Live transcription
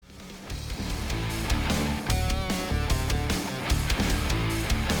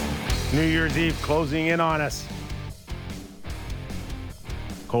New Year's Eve closing in on us.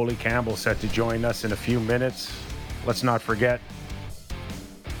 Coley Campbell set to join us in a few minutes. Let's not forget,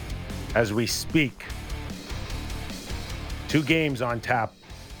 as we speak, 2 games on tap.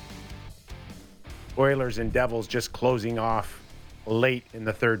 Oilers and Devils just closing off late in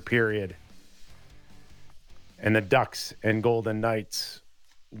the third period. And the Ducks and Golden Knights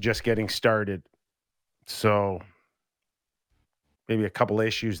just getting started. So maybe a couple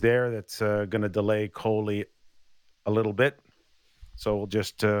issues there that's going to delay Coley a little bit. So we'll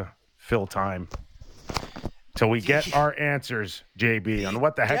just fill time till we get our answers, JB, on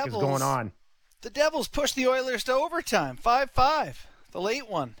what the heck is going on. The Devils pushed the Oilers to overtime, 5-5, the late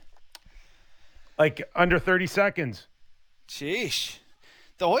one. Like under 30 seconds. Sheesh.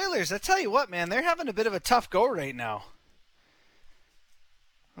 The Oilers, I tell you what, man, they're having a bit of a tough go right now.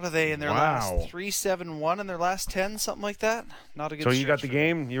 What are they in their last 3-7-1 in their last 10, something like that? Not a good. So you got the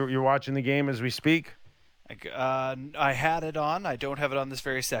game? You're watching the game as we speak? I had it on. I don't have it on this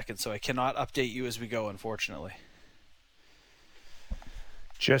very second, so I cannot update you as we go, unfortunately.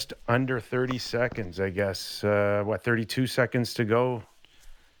 Just under 30 seconds, I guess. 32 seconds to go?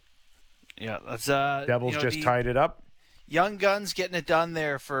 Yeah, that's Devils just tied it up. Young guns getting it done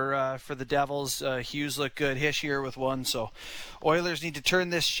there for the Devils. Hughes looked good. Hischier with one. So Oilers need to turn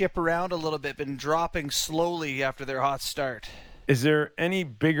this ship around a little bit. Been dropping slowly after their hot start. Is there any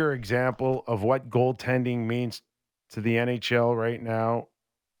bigger example of what goaltending means to the NHL right now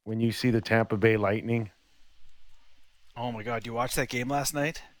when you see the Tampa Bay Lightning? Oh, my God. You watched that game last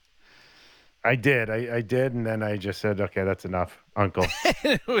night? I did. I did, and then I just said, okay, that's enough, Uncle.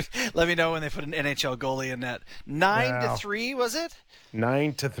 Let me know when they put an NHL goalie in net. 9-3, was it?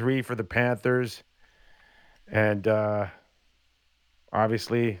 9-3 for the Panthers. And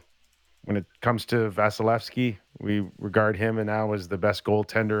obviously, when it comes to Vasilevsky, we regard him and now as the best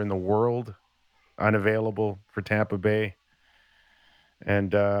goaltender in the world, unavailable for Tampa Bay.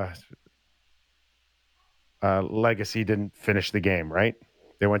 And Legacy didn't finish the game, right?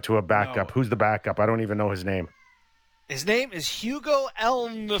 They went to a backup. No. Who's the backup? I don't even know his name. His name is Hugo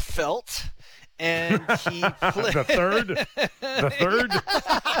Elnefelt, and he The third? The third?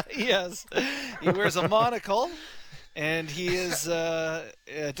 Yes. He wears a monocle, and he is a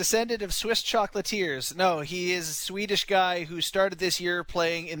descendant of Swiss chocolatiers. No, he is a Swedish guy who started this year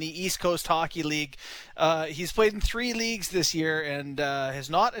playing in the East Coast Hockey League. He's played in 3 leagues this year and has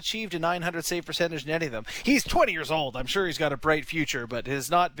not achieved a .900 save percentage in any of them. He's 20 years old. I'm sure he's got a bright future, but it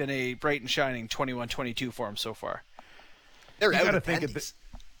has not been a bright and shining 21-22 for him so far. You got to think of this.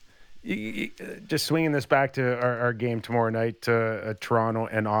 Just swinging this back to our game tomorrow night, Toronto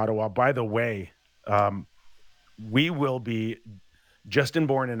and Ottawa. By the way, we will be, Justin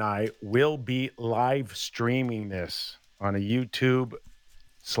Bourne and I will be live streaming this on a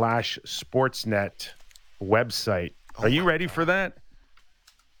YouTube/Sportsnet website. Are you ready for that?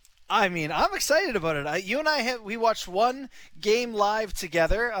 I mean, I'm excited about it. You and I we watched one game live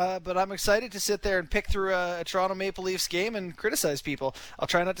together, but I'm excited to sit there and pick through a Toronto Maple Leafs game and criticize people. I'll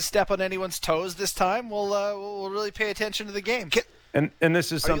try not to step on anyone's toes this time. We'll really pay attention to the game. And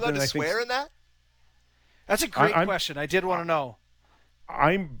this is something are you allowed to I swear think in that? That's a great question. I did want to know.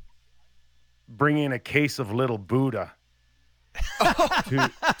 I'm bringing a case of Little Buddha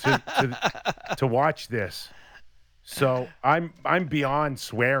to watch this. So I'm beyond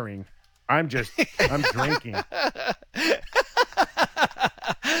swearing. I'm drinking.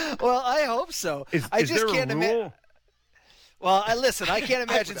 Well, I hope so. Is just there can't a rule? Well, listen, I can't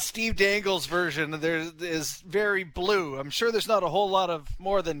imagine Steve Dangle's version is very blue. I'm sure there's not a whole lot of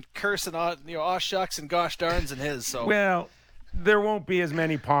more than cursing, aw shucks and gosh darns in his. So well, there won't be as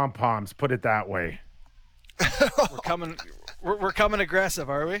many pom-poms, put it that way. We're coming aggressive,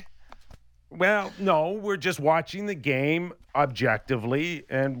 are we? Well, no, we're just watching the game objectively,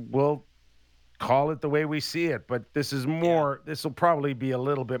 and we'll call it the way we see it. But this is more. This will probably be a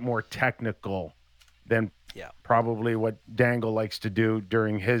little bit more technical than probably what Dangle likes to do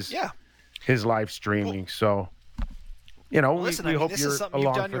during his live streaming. So, we hope this you're is something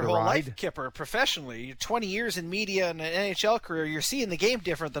along you've done for your the whole ride. life, Kipper, professionally. You're 20 years in media and an NHL career. You're seeing the game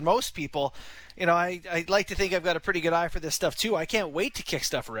different than most people. I like to think I've got a pretty good eye for this stuff too. I can't wait to kick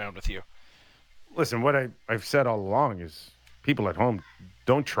stuff around with you. Listen, what I've said all along is people at home,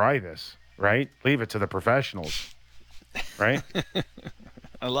 don't try this, right? Leave it to the professionals, right?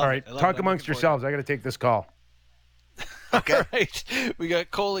 I love all right, it. talk amongst yourselves. I got to take this call. Okay. All right. We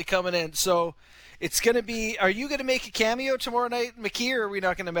got Coley coming in. So it's going to be – are you going to make a cameo tomorrow night, McKee, or are we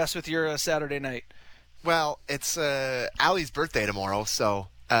not going to mess with your Saturday night? Well, it's Allie's birthday tomorrow, so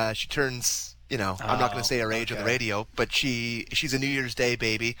she turns, I'm not going to say her age on the radio, but she's a New Year's Day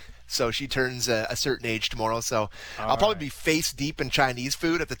baby. So she turns a certain age tomorrow. So I'll probably be face deep in Chinese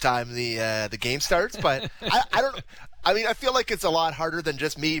food at the time the game starts. But I don't. I mean, I feel like it's a lot harder than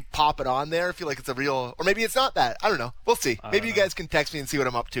just me popping on there. I feel like it's a real, or maybe it's not that. I don't know. We'll see. Maybe you guys can text me and see what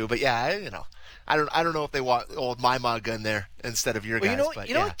I'm up to. But yeah, I don't know if they want old my mug in there instead of your guys.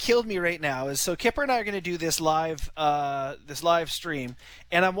 You know what killed me right now is, so Kipper and I are going to do this live stream,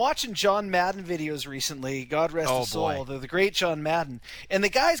 and I'm watching John Madden videos recently. God rest his soul, the great John Madden, and the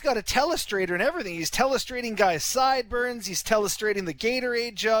guy's got a telestrator and everything. He's telestrating guys' sideburns. He's telestrating the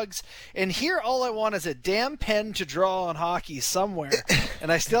Gatorade jugs, and here all I want is a damn pen to draw on hockey somewhere, and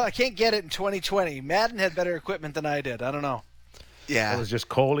I can't get it in 2020. Madden had better equipment than I did. I don't know. Yeah, it was just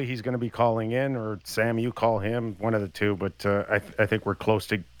Coley. He's going to be calling in, or Sam, you call him, one of the two. But I think we're close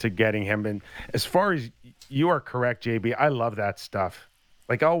to getting him. And as far as you are correct, JB, I love that stuff.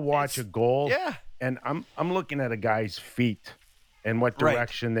 Like I'll watch a goal, and I'm looking at a guy's feet and what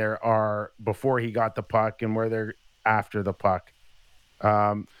direction there are before he got the puck and where they're after the puck.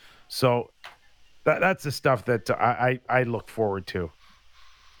 So that's the stuff that I look forward to.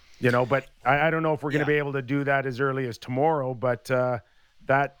 But I don't know if we're going to be able to do that as early as tomorrow, but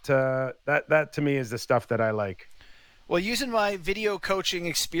that to me is the stuff that I like. Well, using my video coaching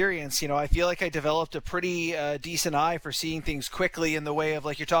experience, I feel like I developed a pretty decent eye for seeing things quickly in the way of,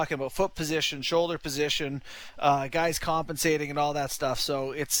 like you're talking about, foot position, shoulder position, guys compensating and all that stuff.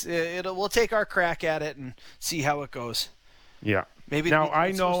 So we'll take our crack at it and see how it goes. Yeah. Maybe now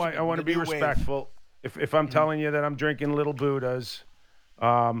I know I want to be respectful. If I'm telling you that I'm drinking Little Buddhas,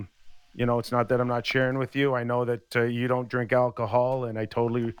 it's not that I'm not sharing with you. I know that you don't drink alcohol, and I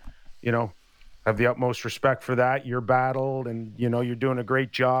totally, have the utmost respect for that. You're battled, and you're doing a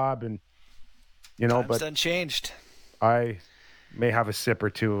great job, and Time's but unchanged. I may have a sip or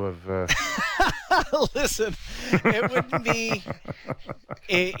two of. Listen, it wouldn't be,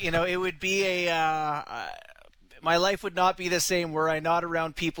 it would be my life would not be the same were I not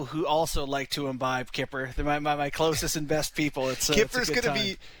around people who also like to imbibe. Kipper, they're my closest and best people. Kipper's going to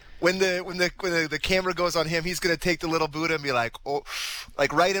be when the camera goes on him. He's going to take the Little Buddha and be like,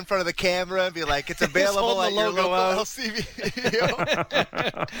 like right in front of the camera, and be like, it's available at your local LCB.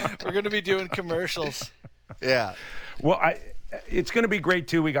 We're going to be doing commercials. Yeah. Well, it's going to be great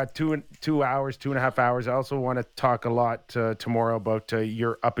too. We got 2.5 hours. I also want to talk a lot tomorrow about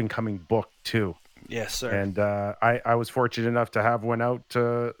your up and coming book too. Yes, sir. And I was fortunate enough to have one out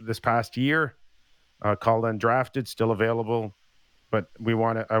this past year called Undrafted, still available. But I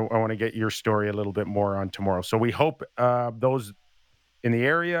want to get your story a little bit more on tomorrow. So we hope those in the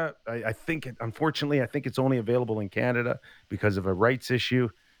area, unfortunately, it's only available in Canada because of a rights issue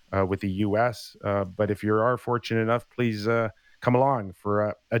with the U.S. But if you are fortunate enough, please come along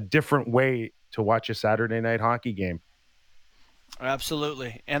for a different way to watch a Saturday night hockey game.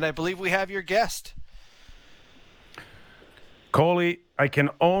 Absolutely. And I believe we have your guest. Coley, I can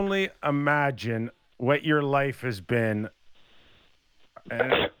only imagine what your life has been.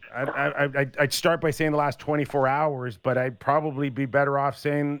 I'd start by saying the last 24 hours, but I'd probably be better off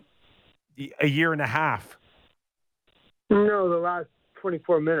saying a year and a half. No, the last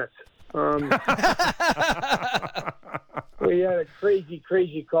 24 minutes. We had a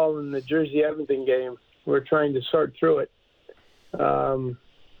crazy call in the Jersey-Edmonton game. We're trying to sort through it. It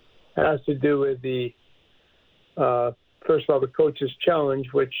has to do with the, first of all, the coach's challenge,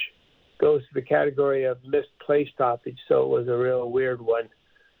 which goes to the category of missed play stoppage. So it was a real weird one.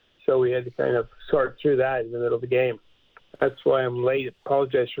 So we had to kind of sort through that in the middle of the game. That's why I'm late.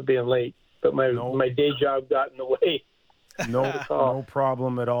 Apologize for being late, but my day job got in the way. No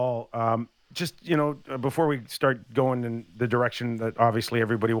problem at all. Just, before we start going in the direction that obviously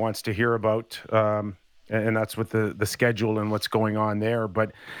everybody wants to hear about, and that's with the schedule and what's going on there.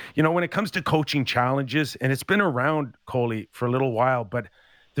 But, when it comes to coaching challenges, and it's been around, Coley, for a little while, but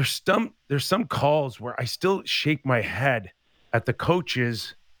there's some calls where I still shake my head at the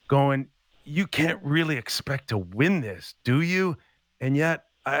coaches going, you can't really expect to win this, do you? And yet,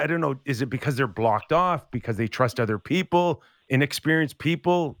 I don't know, is it because they're blocked off, because they trust other people, inexperienced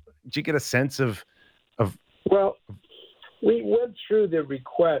people? Did you get a sense of? Well, we went through the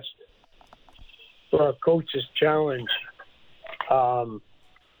request for a coach's challenge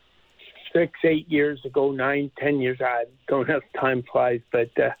 6, 8 years ago, 9, 10 years. I don't have time flies, but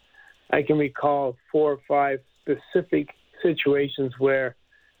I can recall 4 or 5 specific situations where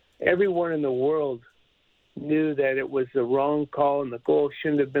everyone in the world knew that it was the wrong call and the goal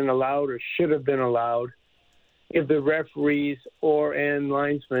shouldn't have been allowed or should have been allowed. If the referees and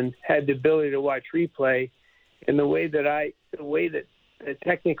linesmen had the ability to watch replay, and the way that the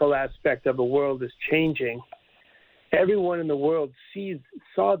technical aspect of the world is changing, everyone in the world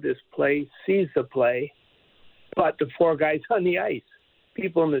saw this play, sees the play, but the four guys on the ice,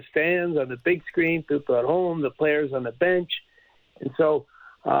 people in the stands, on the big screen, people at home, the players on the bench. And so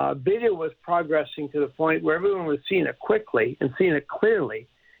video was progressing to the point where everyone was seeing it quickly and seeing it clearly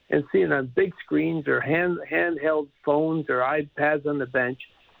and seeing it on big screens or handheld phones or iPads on the bench,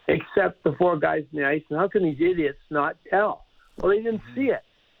 except the four guys on the ice. And how can these idiots not tell? Well, they didn't see it.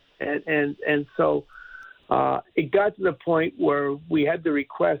 And so it got to the point where we had the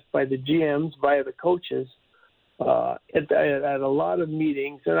request by the GMs, via the coaches, at a lot of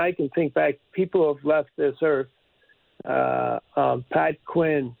meetings, and I can think back, people have left this earth, Pat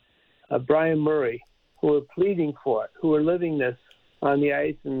Quinn, Brian Murray, who were pleading for it, who were living this on the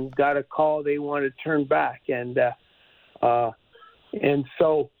ice and got a call they want to turn back. And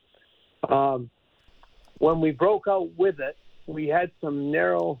so when we broke out with it, we had some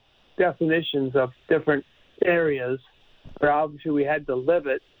narrow definitions of different areas, but obviously we had to live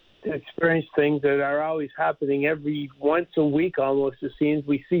it, to experience things that are always happening every once a week almost, it seems.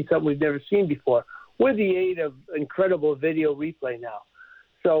 We see something we've never seen before with the aid of incredible video replay now.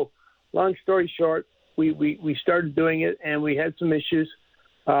 So long story short, we started doing it and we had some issues,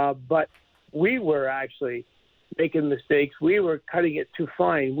 but we were actually making mistakes. We were cutting it too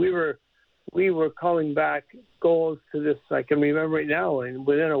fine. We were calling back goals to this, I can remember right now, and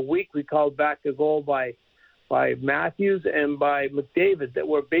within a week we called back a goal by Matthews and by McDavid that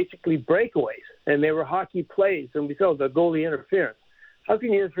were basically breakaways, and they were hockey plays, and we saw the goalie interference. How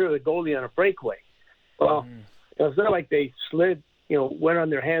can you interfere with a goalie on a breakaway? Well, it's not like they slid, went on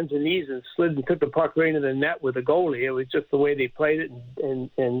their hands and knees and slid and took the puck right into the net with the goalie. It was just the way they played it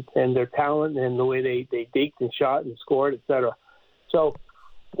and their talent and the way they deked and shot and scored, etc. So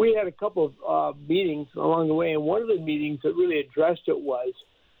we had a couple of meetings along the way, and one of the meetings that really addressed it was,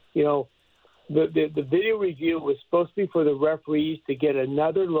 the video review was supposed to be for the referees to get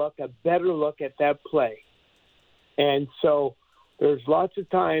another look, a better look at that play. And so there's lots of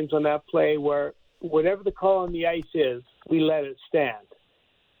times on that play where whatever the call on the ice is, we let it stand.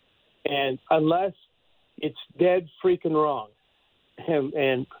 And unless it's dead freaking wrong,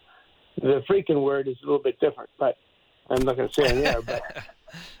 and the freaking word is a little bit different, but I'm not going to say it in there, but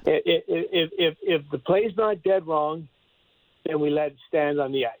if the play's not dead wrong, then we let it stand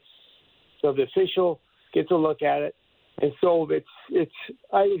on the ice. So the official gets a look at it, and so it's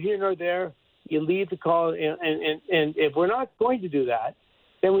either here nor there. You leave the call, and if we're not going to do that,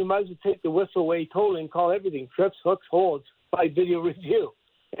 then we might as well take the whistle away totally and call everything trips, hooks, holds by video review.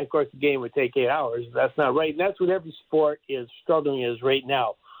 And of course, the game would take 8 hours. That's not right, and that's what every sport is struggling is right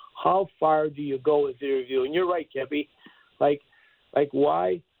now. How far do you go with video review? And you're right, Kepi. Like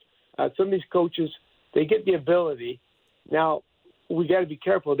why? Some of these coaches, they get the ability now. We got to be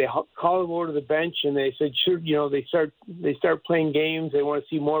careful. They call them over to the bench, and they said, "Sure, they start playing games. They want to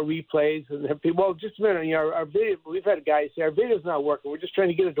see more replays." And people, well, just a minute, our video. We've had guys say our video's not working. We're just trying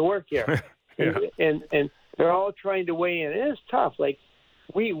to get it to work here, yeah. and they're all trying to weigh in. And it's tough. Like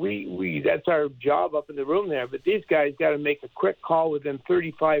we that's our job up in the room there. But these guys got to make a quick call within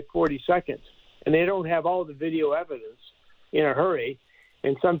 35, 40 seconds, and they don't have all the video evidence in a hurry.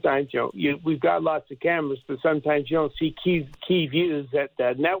 And sometimes, we've got lots of cameras, but sometimes you don't see key views that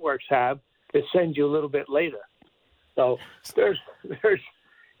the networks have that send you a little bit later. So there's,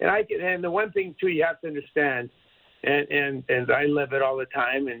 and the one thing too you have to understand, and I live it all the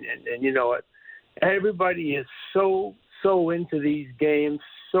time, and you know it. Everybody is so into these games,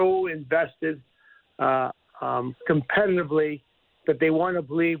 so invested competitively that they want to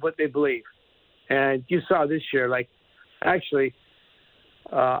believe what they believe. And you saw this year, actually.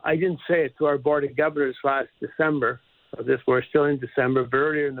 I didn't say it to our board of governors last December. We're still in December, but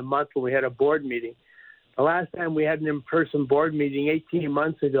earlier in the month when we had a board meeting. The last time we had an in-person board meeting 18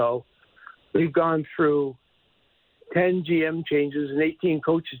 months ago, we've gone through 10 GM changes and 18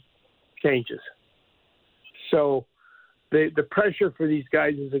 coaches changes. So the pressure for these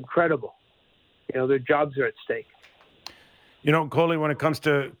guys is incredible. Their jobs are at stake. Coley, when it comes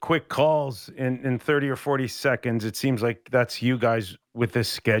to quick calls in 30 or 40 seconds, it seems like that's you guys with this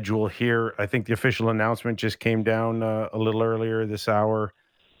schedule here. I think the official announcement just came down a little earlier this hour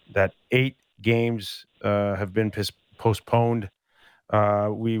that 8 games have been postponed.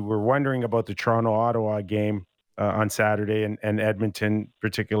 We were wondering about the Toronto-Ottawa game on Saturday and Edmonton,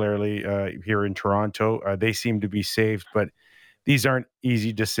 particularly here in Toronto. They seem to be saved, but these aren't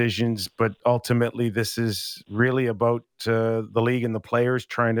easy decisions, but ultimately this is really about the league and the players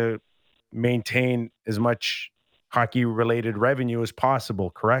trying to maintain as much hockey-related revenue as possible,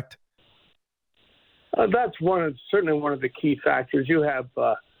 correct? That's certainly one of the key factors. You have,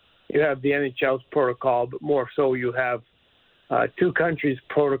 you have the NHL's protocol, but more so you have two countries'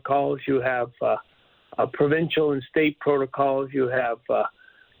 protocols. You have provincial and state protocols. You have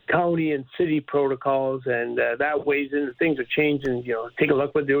county and city protocols, and that weighs in. Things are changing. Take a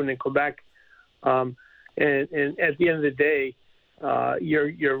look what they're doing in Quebec. And at the end of the day,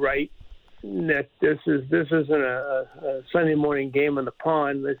 you're right. That this isn't a Sunday morning game on the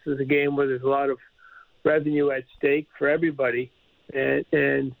pond. This is a game where there's a lot of revenue at stake for everybody, and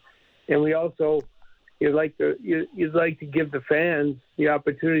we also you'd like to give the fans the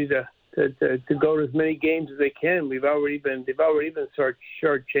opportunity to go to as many games as they can. They've already been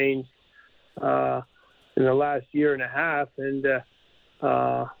shortchanged in the last year and a half, and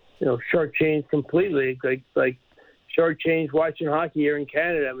shortchanged completely. Like shortchanged watching hockey here in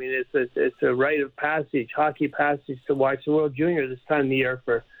Canada. I mean, it's a rite of passage, hockey passage to watch the World Junior this time of the year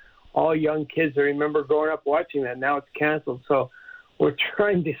for all young kids. I remember growing up watching that. Now it's canceled. So we're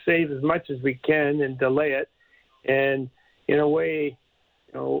trying to save as much as we can and delay it. And in a way,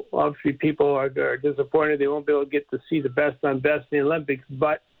 obviously people are disappointed they won't be able to get to see the best on best in the Olympics.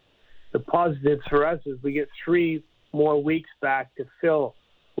 But the positives for us is we get 3 more weeks back to fill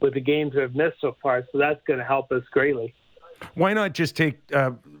with the games that have missed so far. So that's going to help us greatly. Why not just take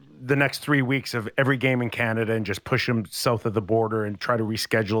the next 3 weeks of every game in Canada and just push them south of the border and try to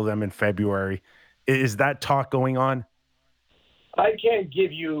reschedule them in February? Is that talk going on? I can't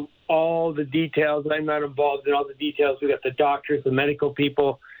give you all the details. I'm not involved in all the details. We got the doctors, the medical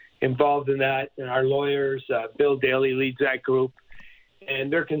people involved in that, and our lawyers. Bill Daly leads that group,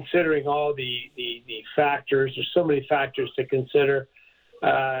 and they're considering all the factors. There's so many factors to consider.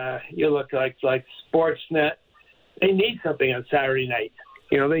 You look like Sportsnet. They need something on Saturday night.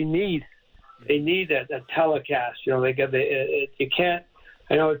 They need a telecast. You can't.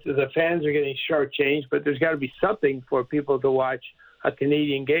 I know the fans are getting shortchanged, but there's got to be something for people to watch a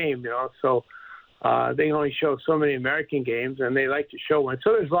Canadian game. So they only show so many American games, and they like to show one.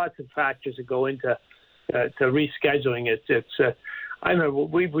 So there's lots of factors that go into to rescheduling. I remember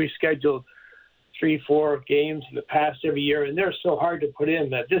we've rescheduled 3-4 games in the past every year, and they're so hard to put in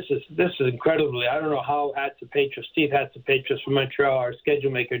that this is incredibly. I don't know how Steve Hatzapetros from Montreal, our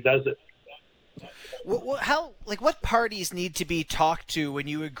schedule maker, does it. What parties need to be talked to when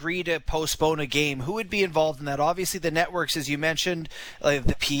you agree to postpone a game? Who would be involved in that? Obviously, the networks, as you mentioned,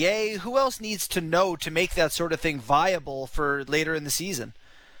 the PA. Who else needs to know to make that sort of thing viable for later in the season?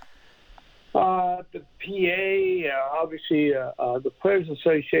 The PA, obviously, the Players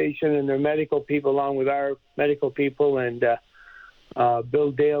Association and their medical people, along with our medical people, and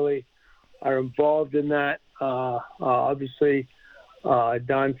Bill Daly are involved in that. Obviously,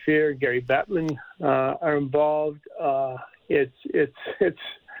 Don Fear, Gary Bettman are involved. It's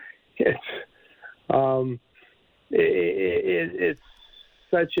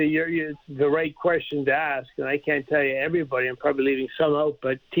such it's the right question to ask, and I can't tell you everybody. I'm probably leaving some out,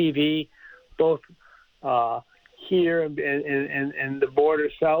 but TV, both here and the border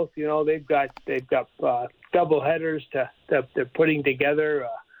south, they've got double headers they're putting together.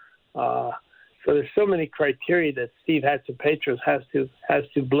 So there's so many criteria that Steve Hatzapetros has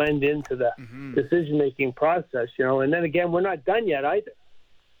to blend into the decision-making process, And then again, we're not done yet either.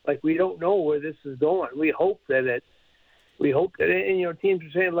 We don't know where this is going. We hope that teams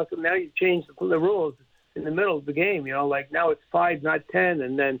are saying, look, now you changed the rules in the middle of the game. Now it's 5, not 10,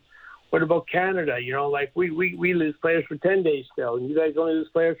 and then what about Canada? We lose players for 10 days still, and you guys only lose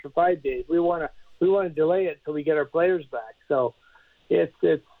players for 5 days. We want to delay it till we get our players back. So.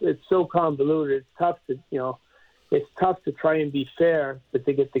 It's so convoluted. It's tough to try and be fair, but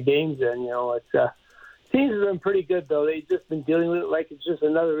to get the games in. Teams have been pretty good though. They've just been dealing with it like it's just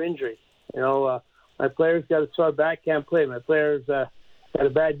another injury. My players got a sore back, can't play. My players got a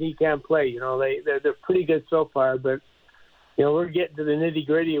bad knee, can't play. They're pretty good so far, but we're getting to the nitty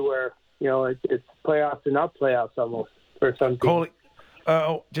gritty where it's playoffs and not playoffs almost for some teams.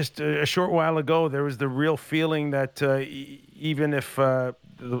 Just a short while ago, there was the real feeling that even if the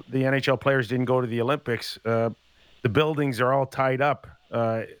NHL players didn't go to the Olympics, the buildings are all tied up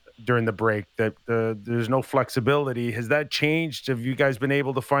during the break, that there's no flexibility. Has that changed? Have you guys been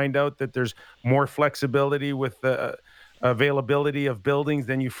able to find out that there's more flexibility with the availability of buildings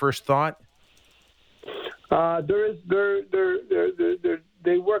than you first thought? There is.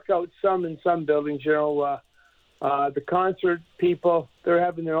 They work out some in some buildings, The concert people, they're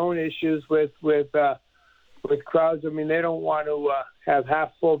having their own issues with crowds. I mean, they don't want to have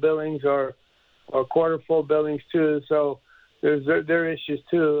half full buildings or quarter full buildings too. So there's their issues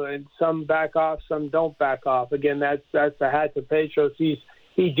too, and some back off, some don't back off. Again, that's the Hatzapetros.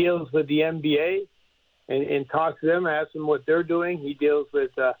 He deals with the NBA and talks to them, asks them what they're doing. He deals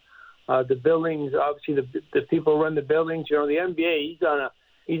with the buildings. Obviously, the people run the buildings. You know, the NBA.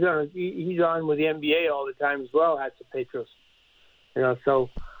 He's on with the NBA all the time as well. Hats of Petros. You know, so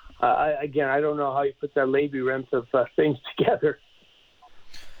I don't know how you put that labyrinth of things together.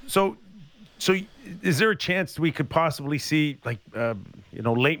 So is there a chance we could possibly see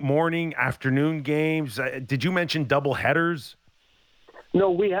late morning, afternoon games? Did you mention double headers? No,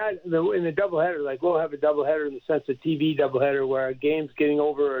 we had in the doubleheader. Like we'll have a doubleheader in the sense of TV doubleheader where a game's getting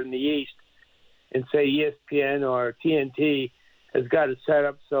over in the East, and say ESPN or TNT has got it set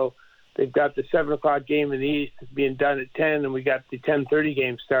up so they've got the 7:00 game in the East being done at 10, and we got the 10:30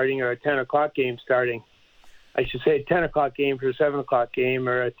 game starting or a 10:00 game starting. I should say a 10:00 game for a 7:00 game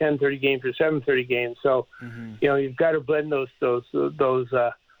or a 10:30 game for a 7:30 game. So, you know, you've got to blend those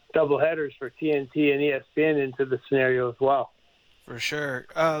double headers for TNT and ESPN into the scenario as well. For sure.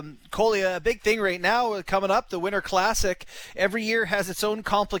 Coley, a big thing right now coming up, the Winter Classic. Every year has its own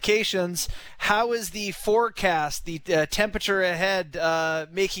complications. How is the forecast, the temperature ahead,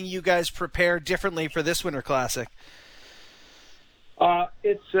 making you guys prepare differently for this Winter Classic? I'm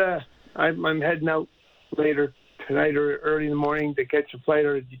heading out later tonight or early in the morning to catch a flight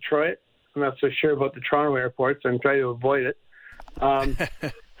out of Detroit. I'm not so sure about the Toronto airport, so I'm trying to avoid it.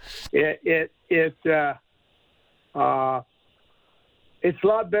 It's a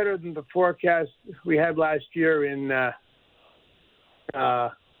lot better than the forecast we had last year in where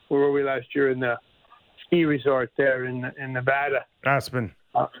were we last year? In the ski resort there in Nevada. Aspen.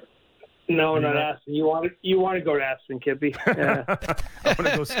 No, not Aspen. You want to go to Aspen, Kippy? I want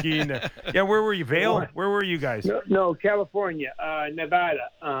to go skiing there. Yeah, where were you, Vail? Where were you guys? No, California,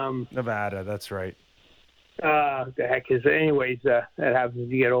 Nevada. Nevada, that's right. The heck is it? Anyways, that happens as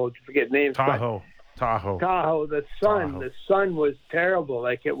you get old. You forget names. Tahoe. The sun was terrible.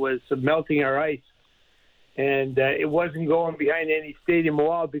 Like it was melting our ice. And it wasn't going behind any stadium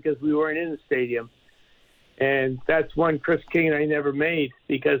wall because we weren't in the stadium. And that's one Chris King and I never made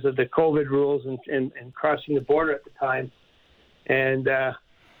because of the COVID rules and crossing the border at the time. And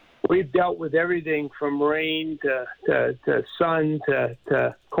we've dealt with everything from rain to sun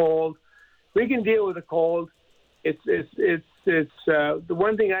to cold. We can deal with the cold. It's the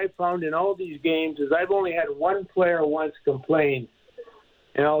one thing I found in all these games is I've only had one player once complain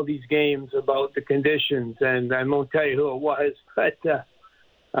in all these games about the conditions, and I won't tell you who it was, but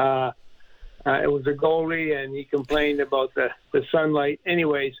it was a goalie, and he complained about the sunlight.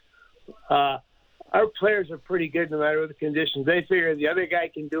 Anyways, our players are pretty good no matter what the conditions. They figure the other guy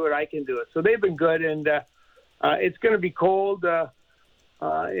can do it, I can do it. So they've been good, and it's going to be cold.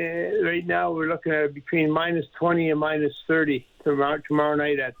 Right now we're looking at between -20 and -30 tomorrow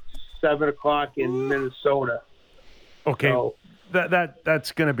night at 7:00 in Minnesota. Okay, so,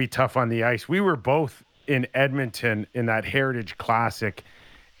 that's going to be tough on the ice. We were both in Edmonton in that Heritage Classic,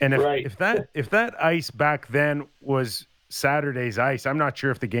 and if that ice back then was Saturday's ice, I'm not sure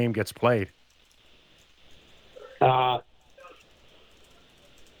if the game gets played.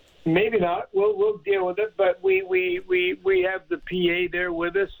 Maybe not. We'll deal with it, but we have the PA there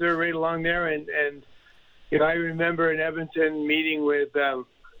with us. They're right along there, and you know I remember in Edmonton meeting with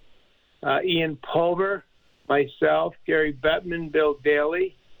Ian Pulver, myself, Gary Bettman, Bill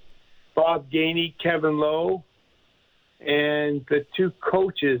Daly, Bob Gainey, Kevin Lowe, and the two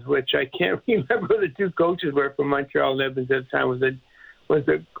coaches, which I can't remember who the two coaches were from Montreal and Edmonton at the time.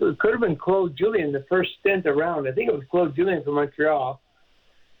 It could have been Claude Julien the first stint around. I think it was Claude Julien from Montreal.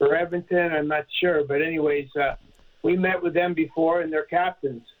 For Edmonton, I'm not sure. But anyways, we met with them before and their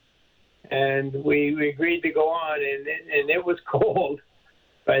captains. And we agreed to go on, and it was cold.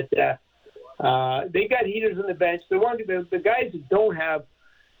 But they got heaters on the bench. The guys that don't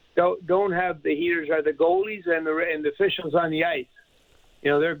have the heaters are the goalies and the officials on the ice. You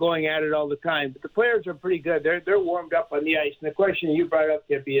know, they're going at it all the time. But the players are pretty good. They're warmed up on the ice. And the question you brought up,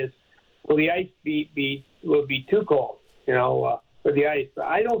 Kippy, is will the ice be too cold? You know, for the ice.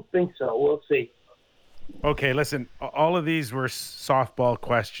 I don't think so. We'll see. Okay, listen, all of these were softball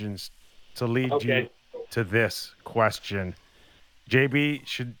questions to lead you to this question. JB,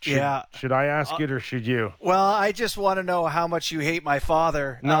 should I ask it or should you? Well, I just want to know how much you hate my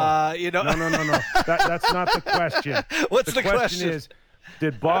father. No. No. That's not the question. What's the question? Is,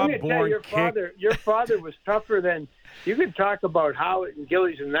 did Bob Bourne kick? Your father was tougher than you could talk about Howitt and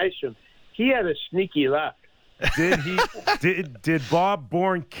Gillies and Nystrom. He had a sneaky left. Did Bob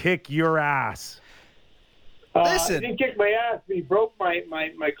Bourne kick your ass? Listen, he didn't kick my ass, but he broke my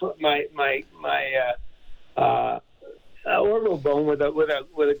orbital bone with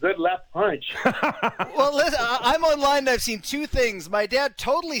a good left punch. Well, listen, I'm online and I've seen two things. My dad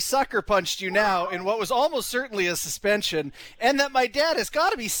totally sucker punched you now in what was almost certainly a suspension, and that my dad has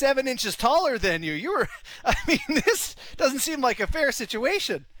got to be 7 inches taller than you. This doesn't seem like a fair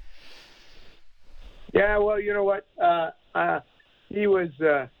situation. Yeah, well, you know what? He was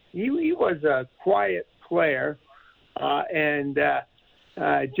a quiet player, and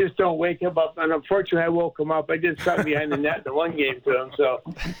just don't wake him up. And unfortunately, I woke him up. I did something behind the net in the one game to him. So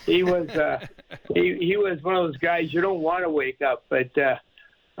he was he was one of those guys you don't want to wake up. But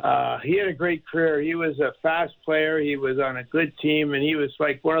he had a great career. He was a fast player. He was on a good team, and he was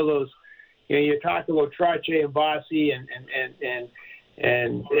like one of those. You talk about Trottier and Bossy and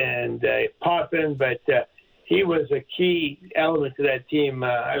Poppin, but he was a key element to that team.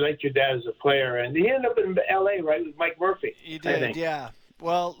 I liked your dad as a player, and he ended up in L.A. right with Mike Murphy. He did, yeah.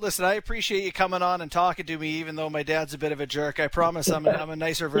 Well, listen, I appreciate you coming on and talking to me, even though my dad's a bit of a jerk. I promise I'm a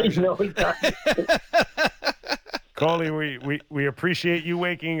nicer version. Coley, we appreciate you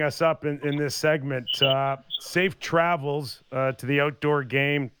waking us up in this segment. Safe travels to the outdoor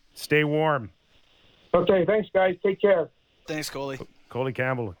game. Stay warm. Okay, thanks, guys. Take care. Thanks, Coley. Coley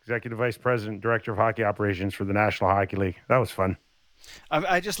Campbell, Executive Vice President, Director of Hockey Operations for the National Hockey League. That was fun.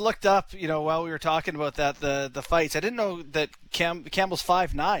 I just looked up, while we were talking about that, the fights. I didn't know that Campbell's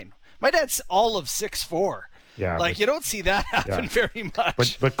 5'9". My dad's all of 6'4". Yeah, you don't see that happen very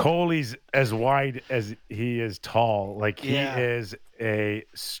much. But Coley's as wide as he is tall. He is a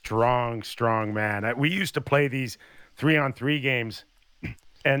strong man. We used to play these 3-on-3 games,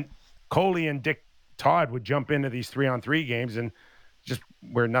 and Coley and Dick Todd would jump into these 3-on-3 games and just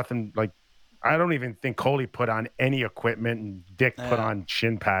where nothing I don't even think Coley put on any equipment, and Dick put on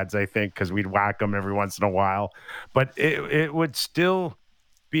shin pads, I think, because we'd whack them every once in a while. But it would still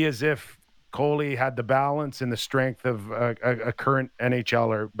be as if Coley had the balance and the strength of a current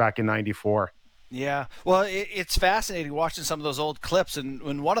NHLer back in '94. Yeah. Well, it's fascinating watching some of those old clips. And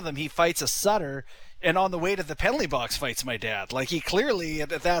when one of them, he fights a Sutter, and on the way to the penalty box fights my dad. He clearly, at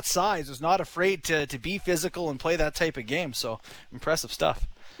that size, was not afraid to be physical and play that type of game. So impressive stuff.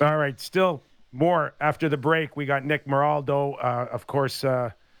 All right. Still more after the break. We got Nick Maraldo, of course,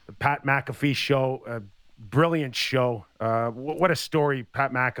 the Pat McAfee show. Brilliant show. What a story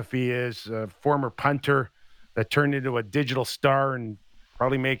Pat McAfee is. A former punter that turned into a digital star and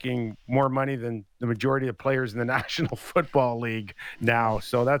probably making more money than the majority of players in the National Football League now.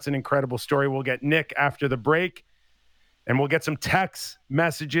 So that's an incredible story. We'll get Nick after the break, and we'll get some text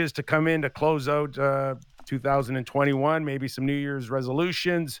messages to come in to close out 2021, maybe some New Year's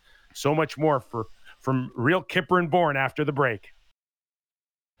resolutions, so much more from Real Kipper and Bourne after the break.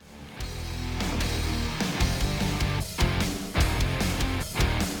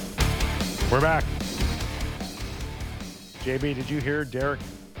 We're back. JB, did you hear Derek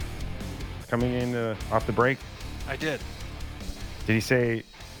coming in off the break? I did. Did he say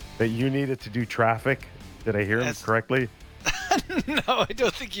that you needed to do traffic? Did I hear him correctly? No, I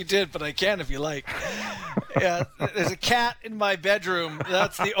don't think you did, but I can if you like. Yeah, there's a cat in my bedroom.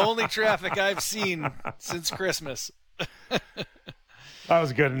 That's the only traffic I've seen since Christmas. That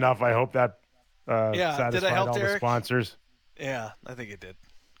was good enough. I hope that satisfied did I help all Derek? the sponsors. Yeah, I think it did.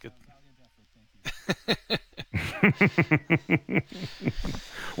 Good.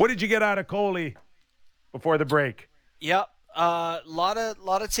 What did you get out of Coley before the break? Yep, lot of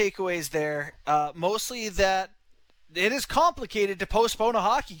takeaways there. Mostly that it is complicated to postpone a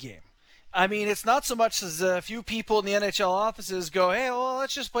hockey game. I mean, it's not so much as a few people in the NHL offices go, hey, well,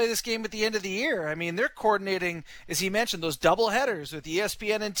 let's just play this game at the end of the year. I mean, they're coordinating, as he mentioned, those double headers with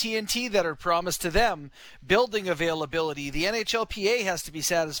ESPN and TNT that are promised to them, building availability. The NHLPA has to be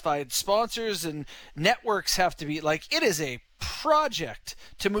satisfied. Sponsors and networks have to be, it is a project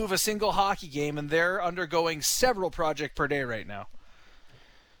to move a single hockey game, and they're undergoing several projects per day right now.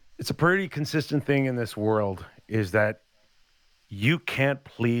 It's a pretty consistent thing in this world is that you can't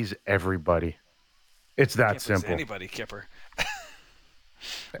please everybody. It's that simple. Please anybody, Kipper.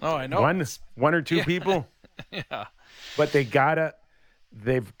 Oh, I know. One or two people. Yeah. But they've gotta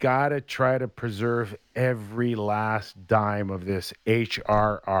try to preserve every last dime of this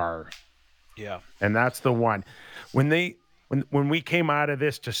HRR. Yeah. And that's the one. When we came out of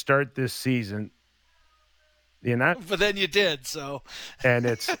this to start this season, but then you did, so. And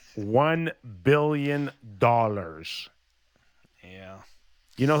it's $1 billion. Yeah.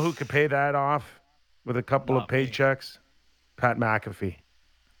 You know who could pay that off with a couple of paychecks? Pat McAfee.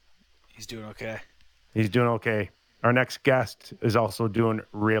 He's doing okay. He's doing okay. Our next guest is also doing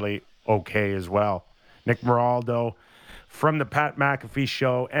really okay as well. Nick Maraldo from the Pat McAfee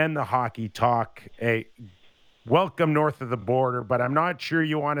Show and the Hockey Talk. A welcome north of the border, but I'm not sure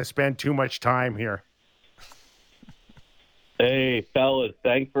you want to spend too much time here. Hey, fellas,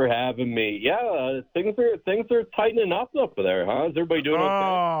 thanks for having me. Yeah, things are tightening up there, huh? Is everybody doing okay?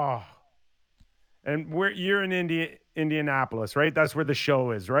 Oh, and you're in Indianapolis, right? That's where the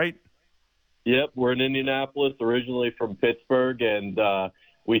show is, right? Yep, we're in Indianapolis, originally from Pittsburgh, and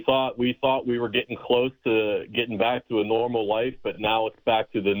we thought we were getting close to getting back to a normal life, but now it's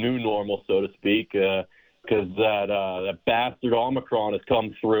back to the new normal, so to speak, because that bastard Omicron has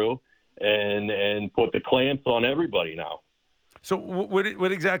come through and put the clamps on everybody now. So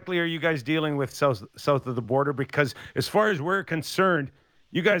what exactly are you guys dealing with south of the border? Because as far as we're concerned,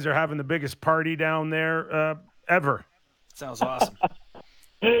 you guys are having the biggest party down there ever. Sounds awesome.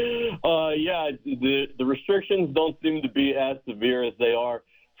 Yeah, the restrictions don't seem to be as severe as they are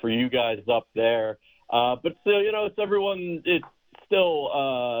for you guys up there. But still, it's everyone. It's still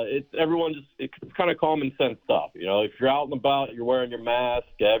it's everyone. It's kind of common sense stuff. If you're out and about, you're wearing your mask.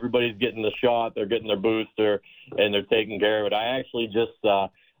 Everybody's getting the shot. They're getting their booster, and they're taking care of it. I actually just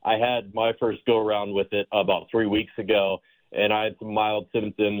I had my first go around with it about 3 weeks ago, and I had some mild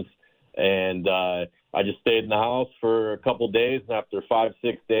symptoms, and I just stayed in the house for a couple of days, and after 5-6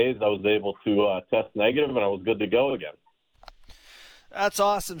 days, I was able to test negative, and I was good to go again. That's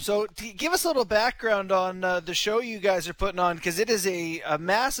awesome. So give us a little background on the show you guys are putting on, because it is a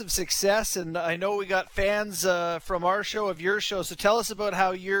massive success, and I know we got fans from our show, of your show. So tell us about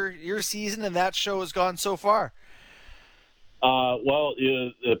how your season and that show has gone so far. Well,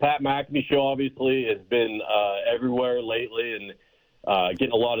 the Pat McAfee show obviously has been everywhere lately, and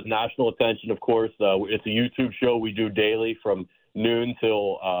getting a lot of national attention, of course. It's a YouTube show we do daily from noon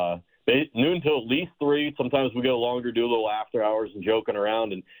till at least 3. Sometimes we go longer, do a little after hours and joking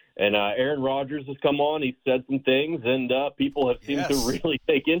around. And Aaron Rodgers has come on. He said some things, and people have seemed to really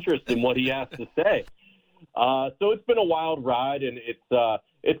take interest in what he has to say. So it's been a wild ride, and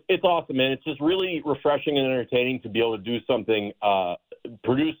it's awesome, man. It's just really refreshing and entertaining to be able to do something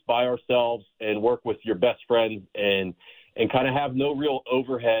produced by ourselves and work with your best friends and kind of have no real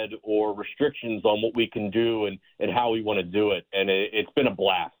overhead or restrictions on what we can do and how we want to do it. And it's been a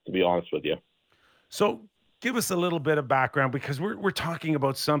blast, to be honest with you. So give us a little bit of background, because we're talking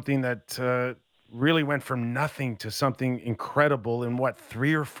about something that really went from nothing to something incredible in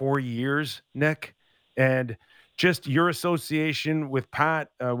 3 or 4 years, Nick? And just your association with Pat,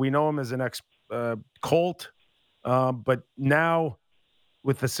 we know him as an ex-Colt, but now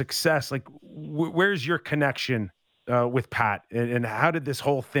with the success, where's your connection with Pat, and how did this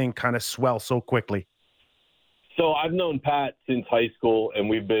whole thing kind of swell so quickly? So I've known Pat since high school, and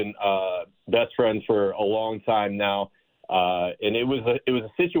we've been best friends for a long time now. And it was a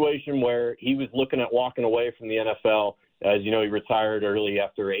situation where he was looking at walking away from the NFL. As you know, he retired early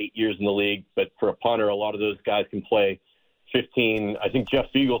after 8 years in the league. But for a punter, a lot of those guys can play 15. I think Jeff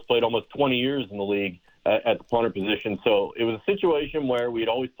Fiegels played almost 20 years in the league at the punter position. So it was a situation where we had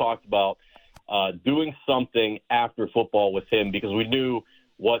always talked about doing something after football with him, because we knew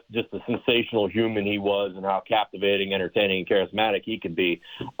what just a sensational human he was and how captivating, entertaining, and charismatic he could be.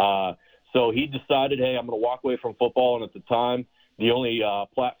 So he decided, hey, I'm going to walk away from football. And at the time, the only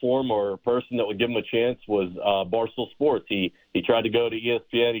platform or person that would give him a chance was Barstool Sports. He tried to go to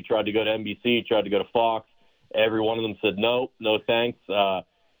ESPN. He tried to go to NBC. He tried to go to Fox. Every one of them said, no thanks.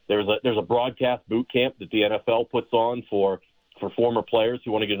 There's a broadcast boot camp that the NFL puts on for former players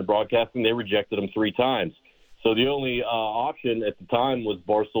who want to get into broadcasting. They rejected him 3 times. So the only option at the time was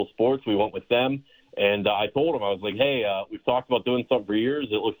Barstool Sports. We went with them. And I told him, I was like, hey, we've talked about doing something for years.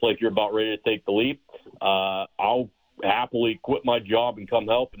 It looks like you're about ready to take the leap. I'll happily quit my job and come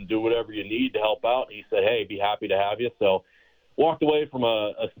help and do whatever you need to help out. And he said, hey, be happy to have you. So walked away from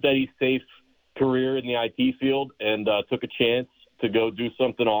a steady, safe career in the IT field and took a chance to go do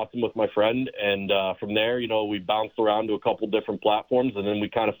something awesome with my friend. And from there, we bounced around to a couple different platforms, and then we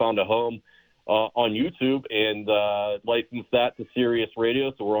kind of found a home on YouTube and licensed that to Sirius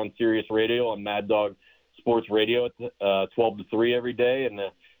Radio. So we're on Sirius Radio on Mad Dog Sports Radio at 12 to 3 every day. And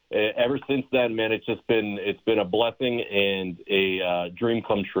ever since then, man, it's been a blessing and a dream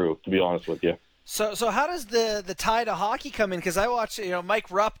come true, to be honest with you. So how does the tie to hockey come in? Because I watched, Mike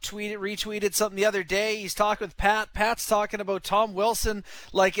Rupp retweeted something the other day. He's talking with Pat. Pat's talking about Tom Wilson.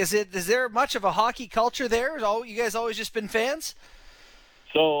 Is there much of a hockey culture there? You guys always just been fans?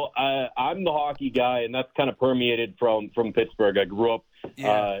 So I'm the hockey guy, and that's kind of permeated from Pittsburgh. I grew up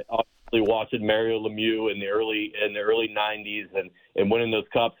obviously watching Mario Lemieux in the early 90s and winning those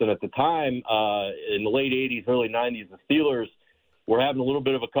cups. And at the time, in the late 80s, early 90s, the Steelers we're having a little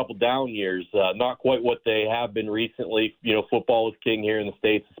bit of a couple down years, not quite what they have been recently. You know, football is king here in the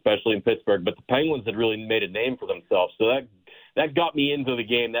States, especially in Pittsburgh, but the Penguins had really made a name for themselves. So that got me into the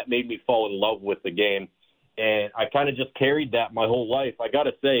game. That made me fall in love with the game. And I kind of just carried that my whole life. I got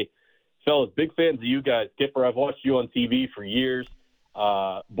to say, fellas, big fans of you guys. Kipper, I've watched you on TV for years.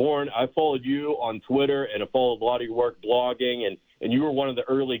 Bourne, I followed you on Twitter, and I followed a lot of your work blogging, and you were one of the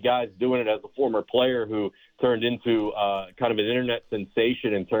early guys doing it as a former player who turned into kind of an internet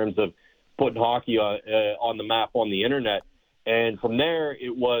sensation in terms of putting hockey on the map on the internet. And from there,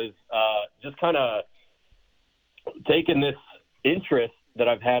 it was just kind of taking this interest that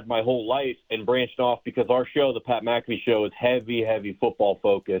I've had my whole life and branched off, because our show, the Pat McAfee Show, is heavy football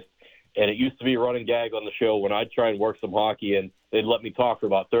focused. And it used to be a running gag on the show when I'd try and work some hockey, and they'd let me talk for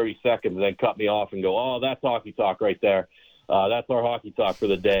about 30 seconds and then cut me off and go, oh, that's hockey talk right there. That's our hockey talk for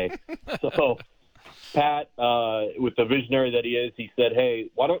the day. So Pat, with the visionary that he is, he said, hey,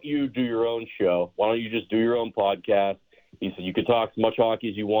 why don't you do your own show? Why don't you just do your own podcast? He said, you can talk as much hockey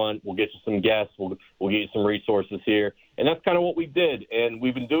as you want. We'll get you some guests. We'll get you some resources here. And that's kind of what we did. And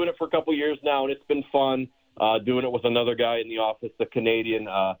we've been doing it for a couple of years now, and it's been fun doing it with another guy in the office, the Canadian.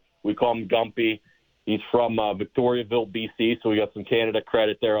 We call him Gumpy. He's from Victoriaville, BC, so we got some Canada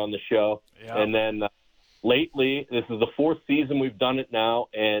credit there on the show. Yeah. And then lately, this is the fourth season we've done it now,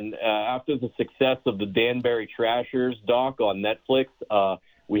 and after the success of the Danbury Trashers doc on Netflix,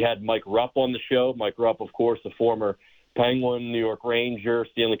 we had Mike Rupp on the show. Mike Rupp, of course, a former Penguin, New York Ranger,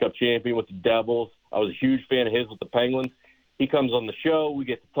 Stanley Cup champion with the Devils. I was a huge fan of his with the Penguins. He comes on the show. We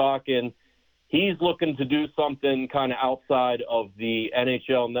get to talking. He's looking to do something kind of outside of the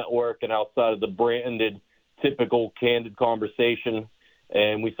NHL network and outside of the branded, typical candid conversation.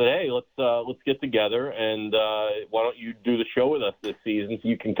 And we said, hey, let's get together, and why don't you do the show with us this season so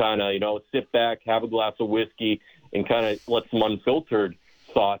you can kind of, sit back, have a glass of whiskey, and kind of let some unfiltered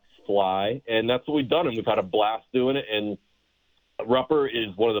thoughts fly. And that's what we've done, and we've had a blast doing it. And Rupper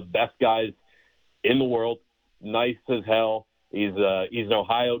is one of the best guys in the world, nice as hell. He's an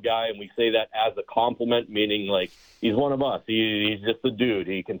Ohio guy, and we say that as a compliment, meaning like he's one of us. He's just a dude.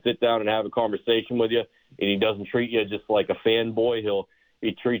 He can sit down and have a conversation with you, and he doesn't treat you just like a fanboy.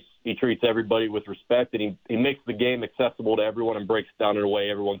 He treats everybody with respect, and he makes the game accessible to everyone and breaks it down in a way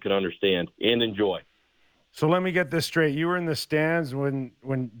everyone can understand and enjoy. So let me get this straight. You were in the stands when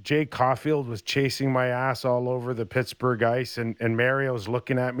Jake Caulfield was chasing my ass all over the Pittsburgh ice, and Mario's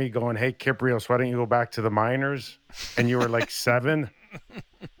looking at me going, hey, Kyprios, why don't you go back to the minors? And you were like 7?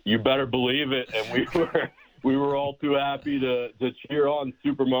 You better believe it. And we were all too happy to cheer on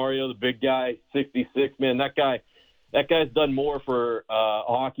Super Mario, the big guy, 66. Man, that guy's done more for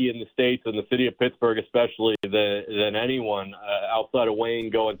hockey in the States and the city of Pittsburgh especially than anyone outside of Wayne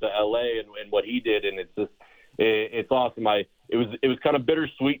going to L.A. and what he did. And it's awesome. It was kind of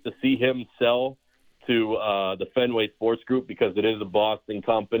bittersweet to see him sell to the Fenway Sports Group because it is a Boston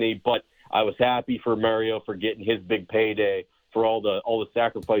company. But I was happy for Mario for getting his big payday for all the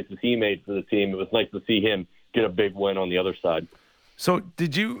sacrifices he made for the team. It was nice to see him get a big win on the other side. So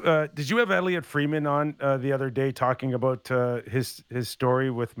did you have Elliot Freeman on the other day talking about his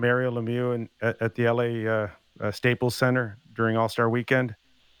story with Mario Lemieux and at the LA Staples Center during All-Star Weekend?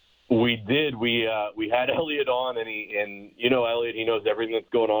 We did. We had Elliot on, and Elliot, he knows everything that's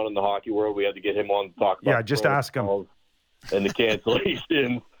going on in the hockey world. We had to get him on to talk about. Yeah, just ask him. And the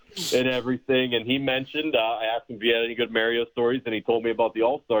cancellations and everything. And he mentioned, I asked him if he had any good Mario stories, and he told me about the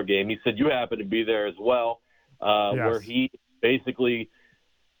All-Star game. He said you happened to be there as well, yes. Where he basically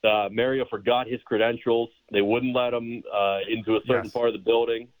Mario forgot his credentials. They wouldn't let him into a certain part of the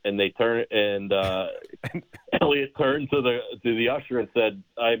building, and they turned and Elliot turned to the usher and said,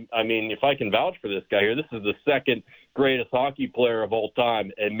 I mean, if I can vouch for this guy here, this is the second greatest hockey player of all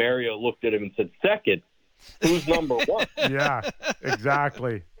time. And Mario looked at him and said, second? Who's number one? Yeah,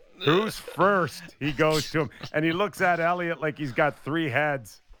 exactly. Who's first? He goes to him, and he looks at Elliot like he's got 3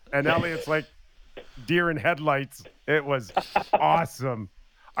 heads, and Elliot's like deer in headlights. It was awesome.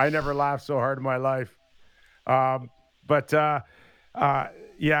 I never laughed so hard in my life. Yeah,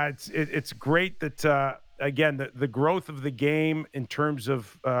 it's great that again the growth of the game in terms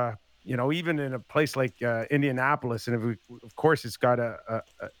of even in a place like Indianapolis, and of course it's got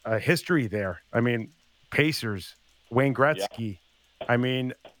a history there. I mean, Pacers, Wayne Gretzky. Yeah. I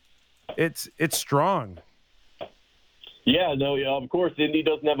mean, it's strong. Yeah, no, of course, Indy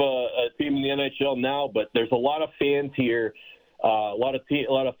doesn't have a team in the NHL now, but there's a lot of fans here, a lot of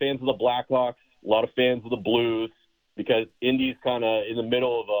fans of the Blackhawks, a lot of fans of the Blues, because Indy's kind of in the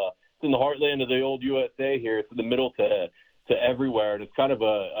middle of it's in the heartland of the old USA here. It's in the middle to to everywhere, and it's kind of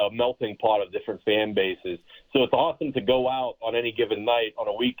a melting pot of different fan bases. So it's awesome to go out on any given night on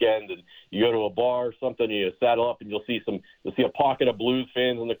a weekend, and you go to a bar or something, you saddle up, and you'll see a pocket of Blues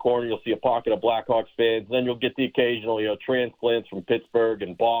fans in the corner, you'll see a pocket of Blackhawks fans, then you'll get the occasional, transplants from Pittsburgh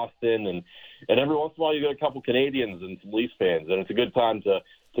and Boston, and every once in a while you get a couple Canadians and some Leafs fans, and it's a good time to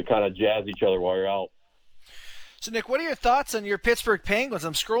kind of jazz each other while you're out. So, Nick, what are your thoughts on your Pittsburgh Penguins?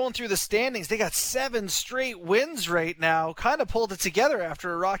 I'm scrolling through the standings. They got 7 straight wins right now. Kind of pulled it together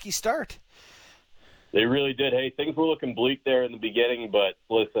after a rocky start. They really did. Hey, things were looking bleak there in the beginning, but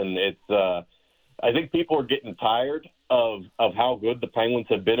listen, it's I think people are getting tired of how good the Penguins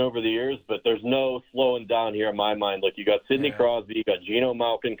have been over the years, but there's no slowing down here in my mind. Like, you got Sidney Crosby, you got Geno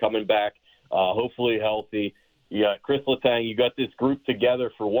Malkin coming back, hopefully healthy. You got Chris Letang. You got this group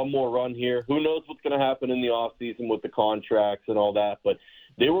together for one more run here. Who knows what's going to happen in the offseason with the contracts and all that, but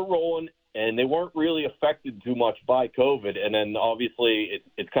they were rolling, and they weren't really affected too much by COVID. And then, obviously,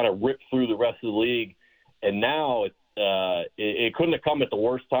 it's kind of ripped through the rest of the league. And now it couldn't have come at the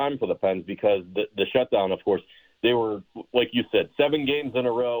worst time for the Pens because the shutdown, of course, they were, like you said, 7 games in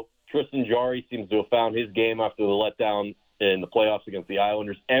a row. Tristan Jarry seems to have found his game after the letdown in the playoffs against the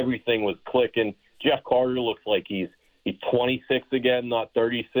Islanders. Everything was clicking. Jeff Carter looks like he's 26 again, not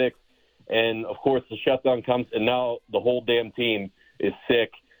 36. And, of course, the shutdown comes, and now the whole damn team is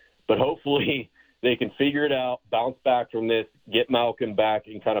sick. But hopefully they can figure it out, bounce back from this, get Malcolm back,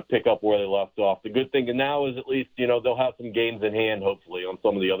 and kind of pick up where they left off. The good thing now is at least, they'll have some games in hand, hopefully, on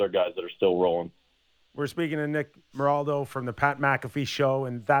some of the other guys that are still rolling. We're speaking to Nick Moraldo from the Pat McAfee Show,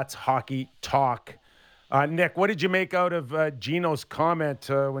 and that's Hockey Talk. Nick, what did you make out of Geno's comment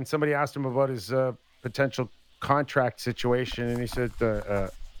when somebody asked him about his potential contract situation, and he said,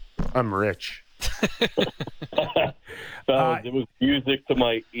 I'm rich. It was music to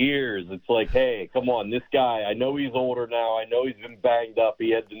my ears. It's like, hey, come on, this guy, I know he's older now. I know he's been banged up.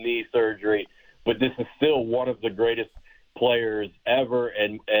 He had the knee surgery, but this is still one of the greatest players ever,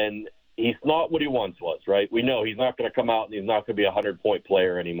 and he's not what he once was, right? We know he's not going to come out and he's not going to be a 100-point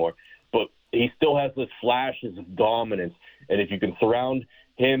player anymore, but he still has this flashes of dominance, and if you can surround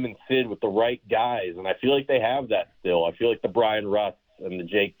him and Sid with the right guys, and I feel like they have that still. I feel like the Brian Rusts and the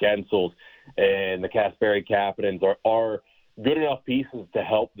Jake Gensels and the Kasperi Kapanens are good enough pieces to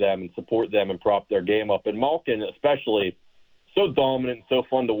help them and support them and prop their game up. And Malkin, especially, so dominant, so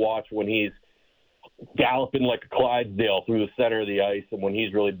fun to watch when he's galloping like a Clydesdale through the center of the ice, and when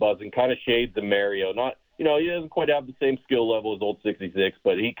he's really buzzing, kind of shades of Mario. Not, he doesn't quite have the same skill level as old 66,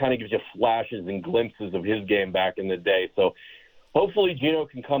 but he kind of gives you flashes and glimpses of his game back in the day. So hopefully Geno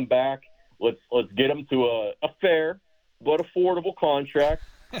can come back. Let's get him to a fair but affordable contract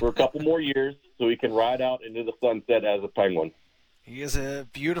for a couple more years so he can ride out into the sunset as a Penguin. He is a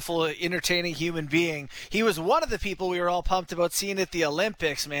beautiful, entertaining human being. He was one of the people we were all pumped about seeing at the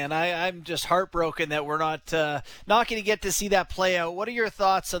Olympics, man. I'm just heartbroken that we're not going to get to see that play out. What are your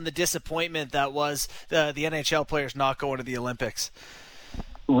thoughts on the disappointment that was the NHL players not going to the Olympics?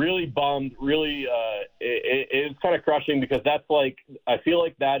 Really bummed. Really, it's kind of crushing because that's like, I feel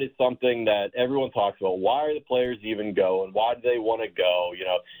like that is something that everyone talks about. Why are the players even going? Why do they want to go?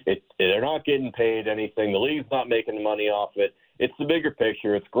 They're not getting paid anything. The league's not making money off it. It's the bigger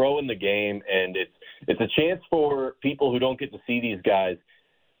picture. It's growing the game, and it's a chance for people who don't get to see these guys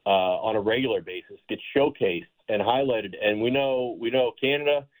on a regular basis get showcased and highlighted. And we know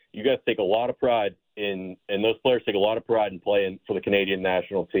Canada, you guys take a lot of pride and those players take a lot of pride in playing for the Canadian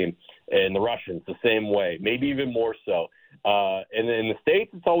national team, and the Russians the same way, maybe even more so. And in the States,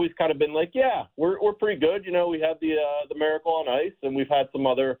 it's always kind of been like, yeah, we're pretty good. We had the Miracle on Ice, and we've had some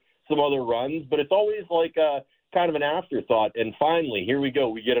other runs, but it's always like kind of an afterthought. And finally, here we go.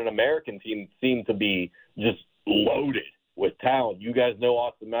 We get an American team seem to be just loaded with talent. You guys know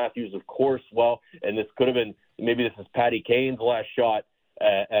Austin Matthews, of course, well, and this could have been, maybe this is Patty Kane's last shot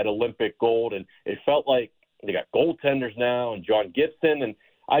at Olympic gold, and it felt like they got goaltenders now and John Gibson, and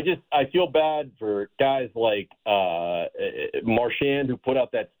I feel bad for guys like Marchand, who put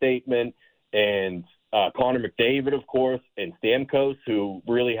out that statement, and Connor McDavid, of course, and Stamkos, who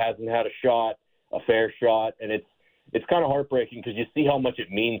really hasn't had a fair shot, and it's kind of heartbreaking because you see how much it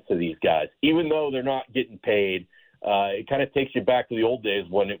means to these guys, even though they're not getting paid. It kind of takes you back to the old days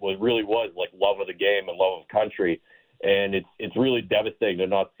when it really was like love of the game and love of country. And it's really devastating to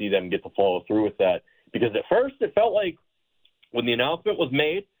not see them get to follow through with that. Because at first it felt like when the announcement was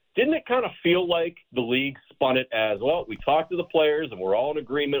made, didn't it kind of feel like the league spun it as, well, we talked to the players and we're all in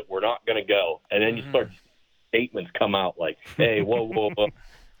agreement, we're not going to go. And then you start statements come out like, hey, whoa.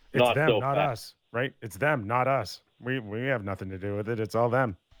 It's them, not us, right? It's them, not us. We have nothing to do with it. It's all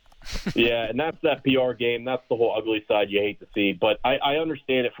them. Yeah, and that's that PR game. That's the whole ugly side you hate to see. But I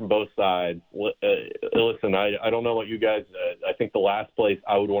understand it from both sides. Listen, I don't know what you guys I think the last place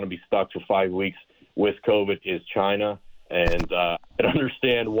I would want to be stuck for 5 weeks with COVID is China. And I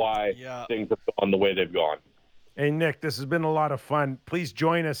understand why things have gone the way they've gone. Hey, Nick, this has been a lot of fun. Please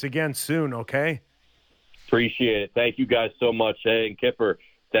join us again soon, okay? Appreciate it. Thank you guys so much. Hey, and Kipper,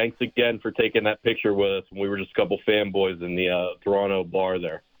 thanks again for taking that picture with us when we were just a couple fanboys in the Toronto bar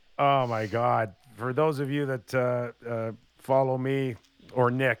there. Oh, my God. For those of you that follow me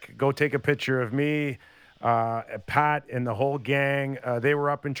or Nick, go take a picture of me, Pat, and the whole gang. They were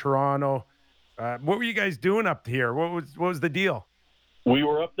up in Toronto. What were you guys doing up here? What was the deal? We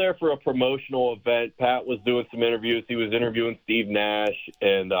were up there for a promotional event. Pat was doing some interviews. He was interviewing Steve Nash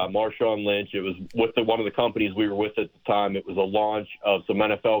and Marshawn Lynch. It was with one of the companies we were with at the time. It was a launch of some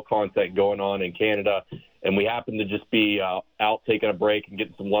NFL content going on in Canada, and we happened to just be out taking a break and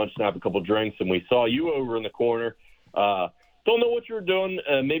getting some lunch and have a couple drinks, and we saw you over in the corner. Don't know what you were doing.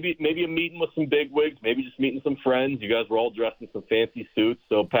 Maybe a meeting with some big wigs, maybe just meeting some friends. You guys were all dressed in some fancy suits,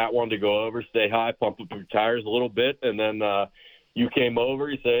 so Pat wanted to go over, say hi, pump up your tires a little bit, and then you came over.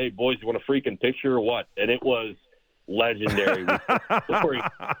 You say, "Hey, boys, you want a freaking picture or what?" And it was legendary.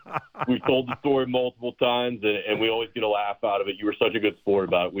 We told the story multiple times, and we always get a laugh out of it. You were such a good sport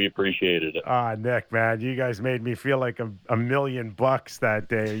about it. We appreciated it. Nick, man, you guys made me feel like $1 million that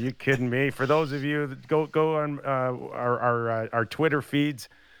day. Are you kidding me? For those of you that go on our Twitter feeds,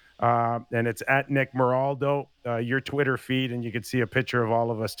 and it's at Nick Moraldo, your Twitter feed, and you can see a picture of all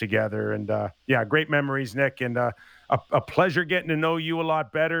of us together. And great memories, Nick, and a pleasure getting to know you a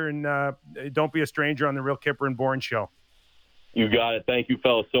lot better. And don't be a stranger on the Real Kipper and Bourne show. You got it. Thank you,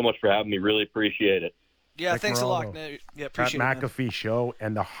 fellas, so much for having me. Really appreciate it. Yeah, Nick thanks Moraldo. a lot. Yeah, appreciate Pat it. McAfee show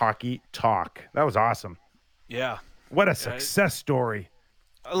and the Hockey Talk. That was awesome. Yeah. What a success story.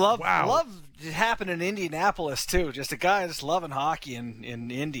 I love it happened in Indianapolis too. Just a guy just loving hockey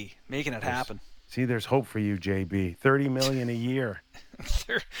in Indy, making it happen. See, there's hope for you, JB. $30 million a year.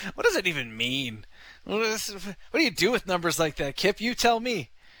 What does it even mean? What do you do with numbers like that, Kip? You tell me.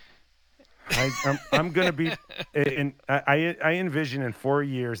 I'm going to be I envision in 4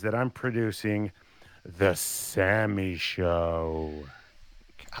 years that I'm producing the Sammy Show.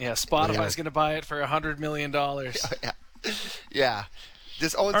 Yeah, Spotify's going to buy it for $100 million. Yeah.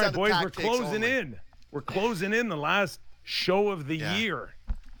 This All right, boys, we're closing in. We're closing in the last show of the year.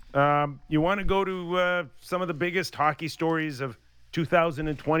 You want to go to some of the biggest hockey stories of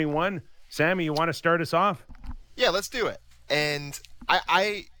 2021? Sammy, you want to start us off? Yeah, let's do it. And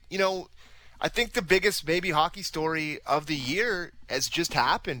I think the biggest maybe hockey story of the year has just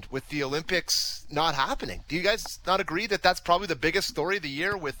happened with the Olympics not happening. Do you guys not agree that that's probably the biggest story of the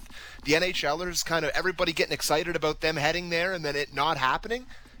year, with the NHLers kind of everybody getting excited about them heading there and then it not happening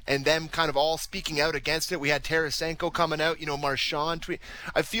and them kind of all speaking out against it? We had Tarasenko coming out, Marchand tweet.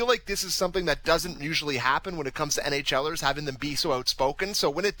 I feel like this is something that doesn't usually happen when it comes to NHLers, having them be so outspoken. So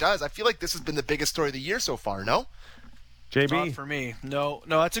when it does, I feel like this has been the biggest story of the year so far, no? JB? Not for me. No,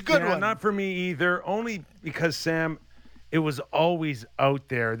 it's a good one. Not for me either, only because, Sam, it was always out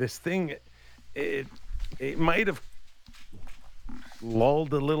there. This thing, it might have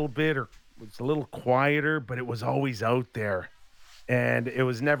lulled a little bit or was a little quieter, but it was always out there. And it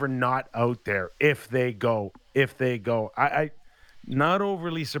was never not out there. If they go. I not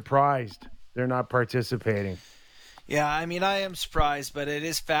overly surprised they're not participating. Yeah, I mean, I am surprised, but it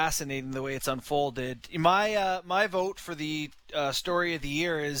is fascinating the way it's unfolded. My vote for the story of the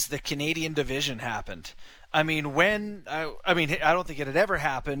year is the Canadian division happened. I mean, I don't think it had ever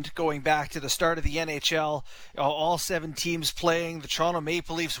happened going back to the start of the NHL, all 7 teams playing, the Toronto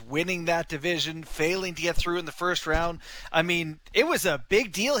Maple Leafs winning that division, failing to get through in the first round. I mean, it was a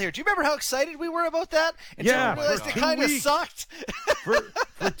big deal here. Do you remember how excited we were about that? Until we realized it kind of sucked.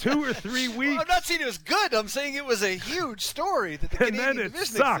 for 2 or 3 weeks. Well, I'm not saying it was good. I'm saying it was a huge story that the Canadian division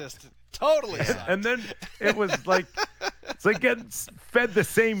sucked. existed. Totally sucked. And then it was like, it's like getting fed the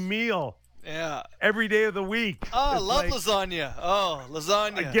same meal. Yeah. Every day of the week. Oh, love lasagna. Oh,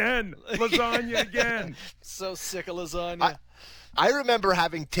 lasagna. Again. Lasagna again. So sick of lasagna. I remember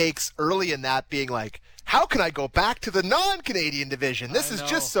having takes early in that being like, how can I go back to the non-Canadian division? This is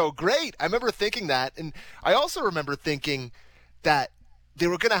just so great. I remember thinking that. And I also remember thinking that they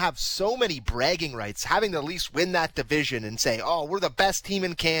were going to have so many bragging rights, having to at least win that division and say, oh, we're the best team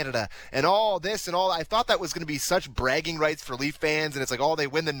in Canada and all this and all. I thought that was going to be such bragging rights for Leaf fans. And it's like, oh, they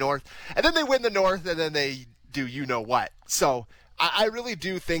win the North. And then they win the North and then they do you-know-what. So I really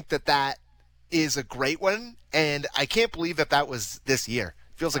do think that is a great one. And I can't believe that was this year.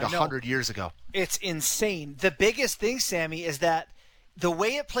 Feels like 100 years ago. It's insane. The biggest thing, Sammy, is that the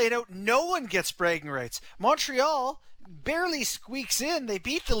way it played out, no one gets bragging rights. Montreal barely squeaks in. They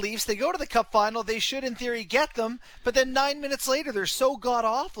beat the Leafs. They go to the Cup final. They should, in theory, get them. But then 9 minutes later, they're so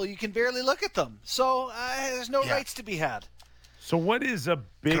god-awful, you can barely look at them. So there's no rights to be had. So what is a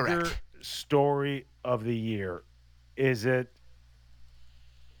bigger Correct. story of the year? Is it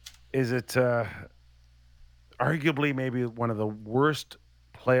arguably maybe one of the worst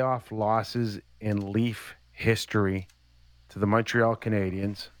playoff losses in Leaf history to the Montreal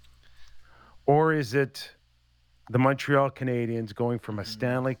Canadiens? Or is it the Montreal Canadiens going from a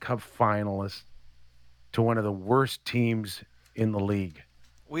Stanley Cup finalist to one of the worst teams in the league?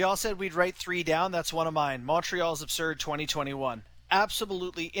 We all said we'd write 3 down. That's one of mine. Montreal's absurd 2021.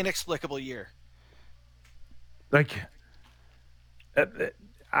 Absolutely inexplicable year. Like,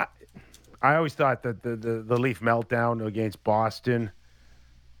 I always thought that the Leaf meltdown against Boston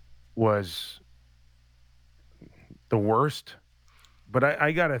was the worst. But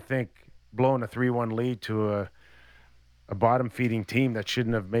I got to think blowing a 3-1 lead to a bottom-feeding team that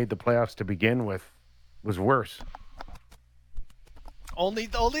shouldn't have made the playoffs to begin with was worse. Only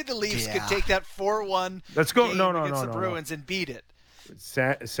the Leafs could take that 4-1 Let's go. game No, against the no. Bruins and beat it.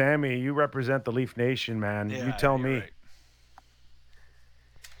 Sammy, you represent the Leaf Nation, man. Yeah, you tell you're me. right.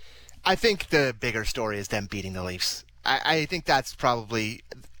 I think the bigger story is them beating the Leafs. I think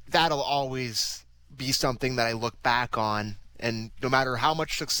that'll always be something that I look back on, and no matter how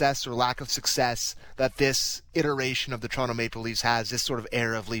much success or lack of success that this iteration of the Toronto Maple Leafs has, this sort of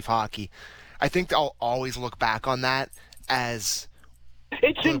era of Leaf hockey, I think I'll always look back on that as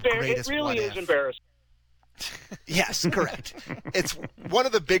It's the embarrassing. It greatest really what is if. embarrassing. Yes, correct. It's one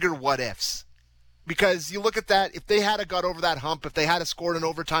of the bigger what ifs. Because you look at that, if they had got over that hump, if they had scored an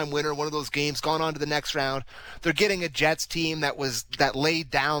overtime winner, one of those games, gone on to the next round, they're getting a Jets team that laid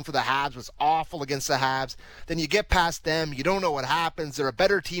down for the Habs, was awful against the Habs. Then you get past them, you don't know what happens. They're a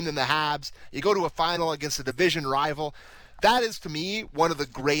better team than the Habs. You go to a final against a division rival. That is, to me, one of the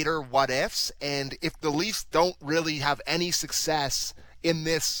greater what ifs. And if the Leafs don't really have any success in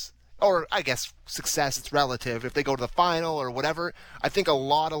this, or I guess success, it's relative. If they go to the final or whatever, I think a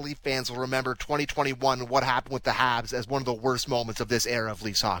lot of Leaf fans will remember 2021 and what happened with the Habs as one of the worst moments of this era of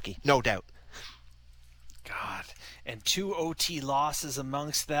Leafs hockey. No doubt. God. And 2 OT losses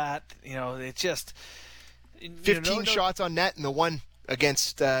amongst that. It just... 15 shots on net, and the one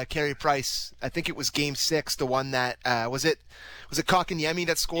against Carey Price, I think it was Game 6, the one that, was it Kotkaniemi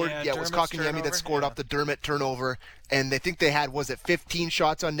that scored? Yeah, Yeah, it was Dermott's Kotkaniemi turnover, that scored yeah. off the Dermott turnover, and I think they had, 15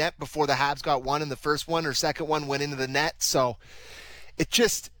 shots on net before the Habs got one, and the first one or second one went into the net, so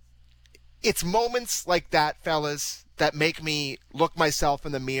it's moments like that, fellas, that make me look myself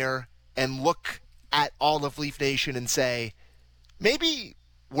in the mirror and look at all of Leaf Nation and say, maybe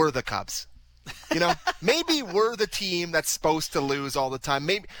we're the Cubs. Maybe we're the team that's supposed to lose all the time.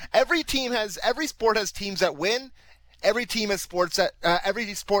 Maybe every sport has teams that win. Every sport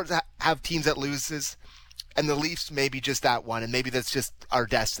have teams that loses, and the Leafs maybe just that one, and maybe that's just our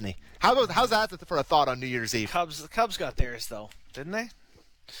destiny. How's that for a thought on New Year's Eve? The Cubs got theirs, though, didn't they?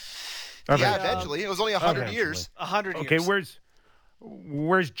 Yeah, eventually. It was only 100 years. 100 years. Okay,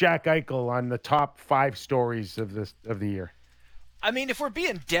 where's Jack Eichel on the top 5 stories of the year? I mean, if we're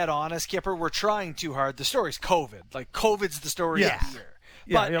being dead honest, Kipper, we're trying too hard. The story's COVID. Like, COVID's the story of the year.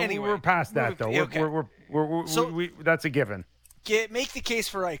 But anyway, we're past that, though. Okay. We're that's a given. Make the case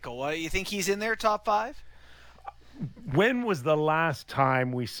for Eichel. You think he's in there top 5? When was the last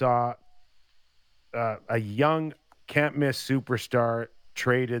time we saw a young, can't-miss superstar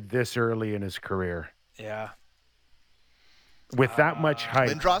traded this early in his career? Yeah. With that much hype.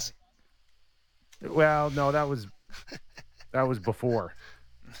 Lindros? Well, no, that was before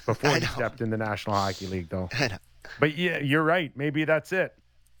I he know. stepped in the National Hockey League, though. I know. But yeah, you're right. Maybe that's it.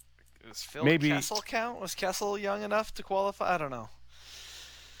 Does Phil Maybe- Kessel count? Was Kessel young enough to qualify? I don't know.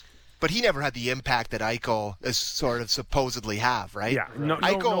 But he never had the impact that Eichel is sort of supposedly have, right? Yeah, no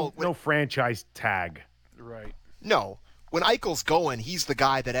Eichel, franchise tag. Right. No. When Eichel's going, he's the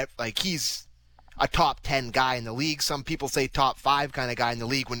guy that, he's a top 10 guy in the league. Some people say top 5 kind of guy in the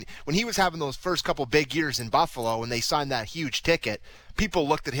league. When he was having those first couple big years in Buffalo and they signed that huge ticket, people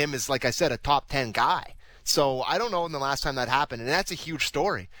looked at him as, like I said, a top 10 guy. So I don't know when the last time that happened, and that's a huge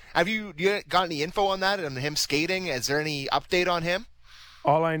story. Do you got any info on that, on him skating? Is there any update on him?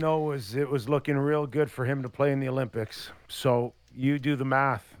 All I know is it was looking real good for him to play in the Olympics. So you do the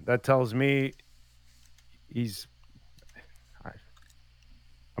math. That tells me he's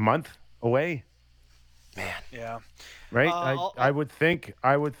a month away. Man. Yeah. Right? I would think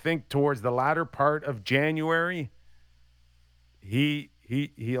towards the latter part of January,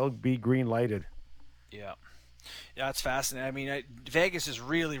 he'll be green lighted. Yeah. Yeah, it's fascinating. I mean, Vegas is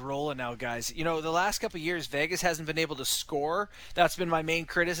really rolling now, guys. You know, the last couple of years, Vegas hasn't been able to score. That's been my main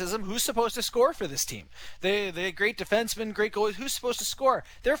criticism. Who's supposed to score for this team? They great defensemen, great goalies. Who's supposed to score?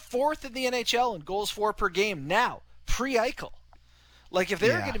 They're 4th in the NHL in goals for per game now, pre-Eichel. Like, if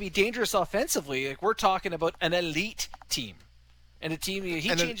they're going to be dangerous offensively, like, we're talking about an elite team. And a team, he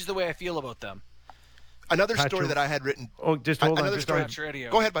changes the way I feel about them. Another story that I had written. Oh, just hold on. Another story.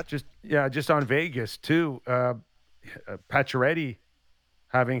 Go ahead, bud. Just on Vegas too. Pacioretty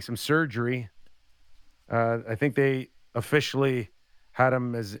having some surgery. I think they officially had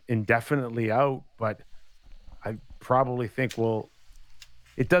him as indefinitely out, but I probably think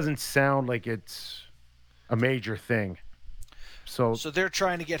it doesn't sound like it's a major thing. So they're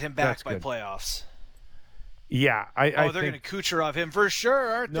trying to get him back by playoffs. Yeah, they're going to Kucherov him for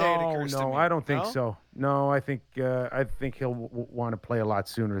sure, aren't they? No, I don't think so. No, I think he'll want to play a lot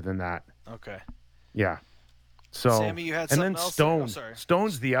sooner than that. Okay. Yeah. So Sammy, you had something and then else? Stone. Oh, sorry.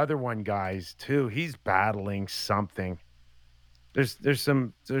 Stone's the other one, guys. Too. He's battling something. There's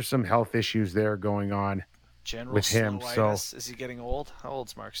some health issues there going on with him. So is he getting old? How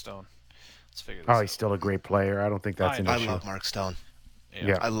old's Mark Stone? Let's figure this Oh, out. he's still a great player. I don't think that's an issue. I love Mark Stone.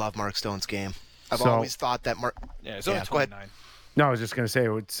 Yeah. I love Mark Stone's game. I've always thought that Mark. Yeah, he's only 29. No, I was just going to say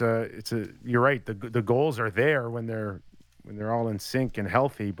you're right. The goals are there when they're all in sync and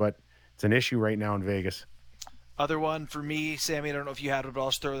healthy, but it's an issue right now in Vegas. Other one for me, Sammy, I don't know if you had it, but I'll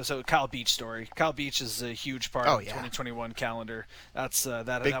just throw this out. Kyle Beach story. Kyle Beach is a huge part of the 2021 calendar. That's that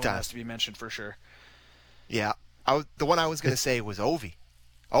one has to be mentioned for sure. Yeah, the one I was going to say was Ovi.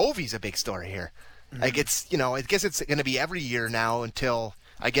 Ovi's a big story here. Mm-hmm. Like I guess it's going to be every year now until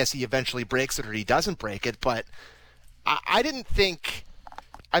I guess he eventually breaks it or he doesn't break it. But I didn't think.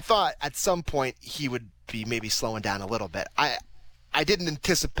 I thought at some point he would be maybe slowing down a little bit. I didn't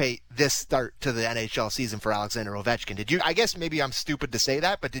anticipate this start to the NHL season for Alexander Ovechkin. Did you? I guess maybe I'm stupid to say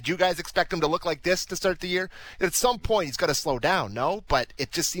that, but did you guys expect him to look like this to start the year? At some point, he's got to slow down, no? But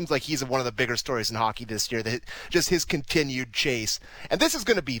it just seems like he's one of the bigger stories in hockey this year, just his continued chase. And this is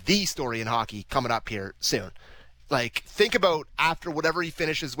going to be the story in hockey coming up here soon. Like, think about after whatever he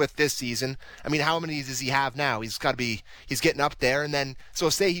finishes with this season. I mean, how many does he have now? He's getting up there. And then, so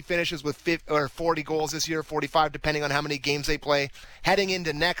say he finishes with 50 or 40 goals this year, 45, depending on how many games they play. Heading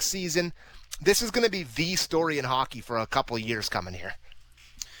into next season, this is going to be the story in hockey for a couple of years coming here.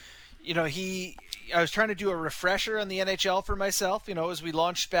 You know, I was trying to do a refresher on the NHL for myself, as we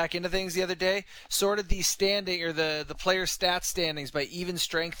launched back into things the other day, sorted the standing or the player stat standings by even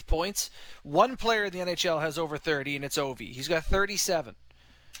strength points. One player in the NHL has over 30, and it's Ovi. He's got 37.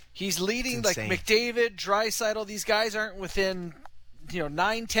 He's leading like McDavid, Draisaitl. These guys aren't within,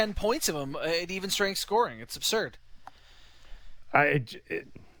 9-10 points of him at even strength scoring. It's absurd. I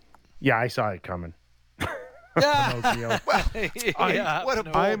saw it coming. Yeah.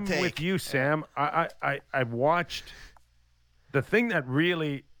 I'm with you, Sam. I've watched. The thing that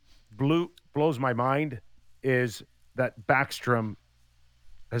really blows my mind is that Backstrom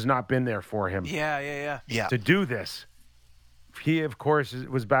has not been there for him. Yeah. To do this, he of course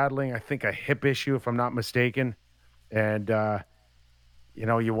was battling, I think, a hip issue, if I'm not mistaken, and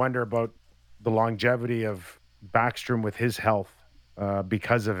you wonder about the longevity of Backstrom with his health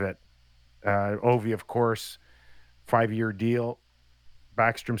because of it. Ovi, of course, 5-year deal.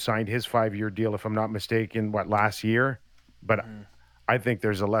 Backstrom signed his 5-year deal, if I'm not mistaken, last year? But I think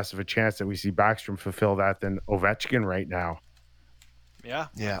there's a less of a chance that we see Backstrom fulfill that than Ovechkin right now. Yeah.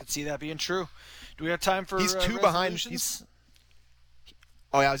 I could see that being true. Do we have time for He's two behind.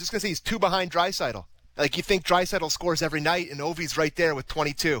 I was just going to say he's 2 behind Draisaitl. Like, you think Draisaitl scores every night, and Ovi's right there with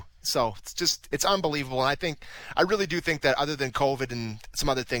 22. So it's unbelievable. And I really do think that other than COVID and some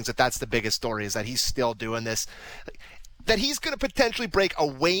other things, that's the biggest story, is that he's still doing this. That he's going to potentially break a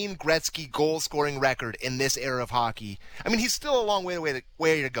Wayne Gretzky goal-scoring record in this era of hockey. I mean, he's still a long way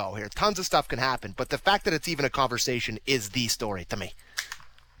to go here. Tons of stuff can happen, but the fact that it's even a conversation is the story to me.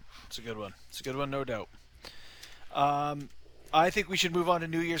 It's a good one. It's a good one, no doubt. I think we should move on to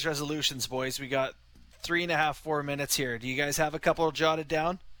New Year's resolutions, boys. We got 3.5, 4 minutes here. Do you guys have a couple jotted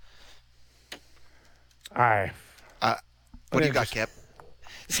down? What do you got, Kip?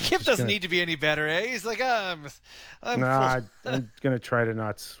 Kip doesn't need to be any better, eh? He's like, I'm going to try to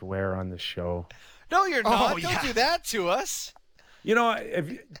not swear on the show. No, you're not. Don't do that to us.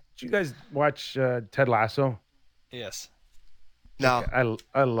 Did you guys watch Ted Lasso? Yes. No.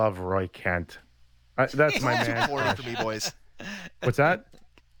 I love Roy Kent. That's my man. Too corny for me, boys. What's that?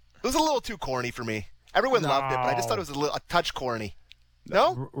 It was a little too corny for me. Everyone loved it, but I just thought it was a touch corny.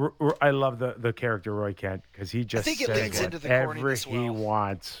 No? I love the character Roy Kent because he just says whatever he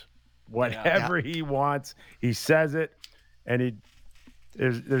wants. Whatever he wants, he says it, and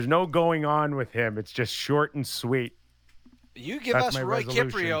there's no going on with him. It's just short and sweet. You give That's us my Roy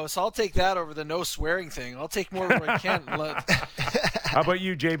resolution. Kiprios, I'll take that over the no swearing thing. I'll take more Roy Kent. How about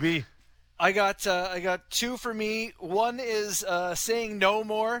you, JB? I got two for me. One is saying no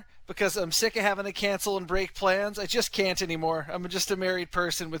more because I'm sick of having to cancel and break plans. I just can't anymore. I'm just a married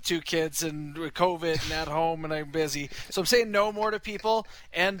person with 2 kids and with COVID and at home, and I'm busy. So I'm saying no more to people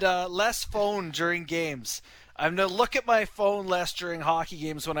and less phone during games. I'm going to look at my phone less during hockey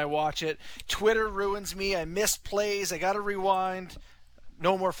games when I watch it. Twitter ruins me. I miss plays. I got to rewind.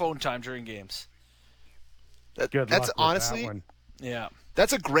 No more phone time during games. Good luck That's with honestly, that one. Yeah.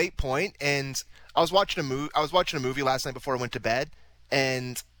 that's a great point. And I was watching a movie last night before I went to bed,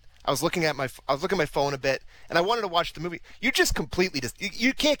 and I was looking at my phone a bit, and I wanted to watch the movie. You just completely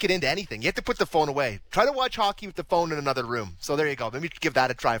you can't get into anything. You have to put the phone away. Try to watch hockey with the phone in another room. So there you go. Maybe give that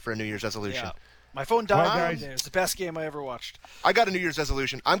a try for a New Year's resolution. Yeah. My phone died. Well, guys- It was the best game I ever watched. I got a New Year's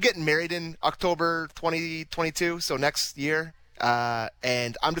resolution. I'm getting married in October 2022, so next year,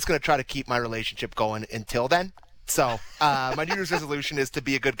 and I'm just going to try to keep my relationship going until then. So my New Year's resolution is to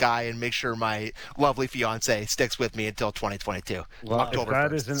be a good guy and make sure my lovely fiance sticks with me until 2022, Well, October if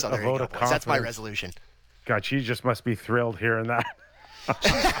that 1st. isn't So a there you vote go, of boys. That's my confidence. resolution. God, she just must be thrilled hearing that.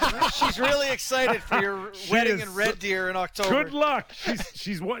 She's really excited for your wedding is in Red Deer in October. Good luck.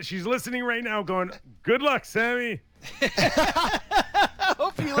 She's listening right now, going, "Good luck, Sammy." I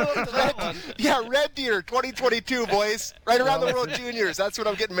hope you live up to that one. Yeah, Red Deer 2022, boys. Right around the World Juniors. That's when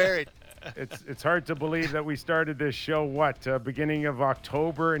I'm getting married. It's hard to believe that we started this show beginning of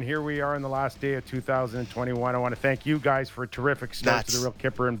October, and here we are on the last day of 2021. I want to thank you guys for a terrific start to the Real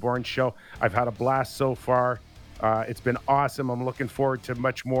Kipper and Bourne show. I've had a blast so far. It's been awesome. I'm looking forward to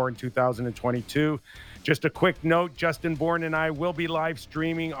much more in 2022. Just a quick note, Justin Bourne and I will be live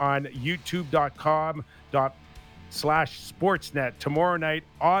streaming on youtube.com/Sportsnet tomorrow night,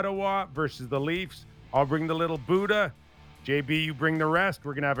 Ottawa versus the Leafs. I'll bring the little Buddha. JB, you bring the rest.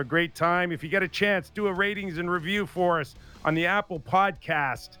 We're going to have a great time. If you get a chance, do a ratings and review for us on the Apple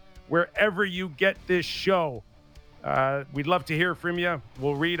Podcast, wherever you get this show. We'd love to hear from you.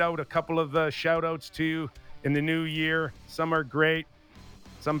 We'll read out a couple of the shout-outs to you in the new year. Some are great.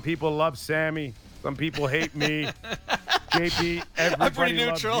 Some people love Sammy. Some people hate me. JP, everybody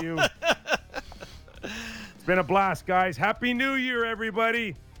loves you. It's been a blast, guys. Happy New Year,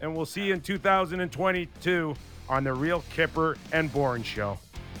 everybody. And we'll see you in 2022 on the Real Kipper and Bourne Show.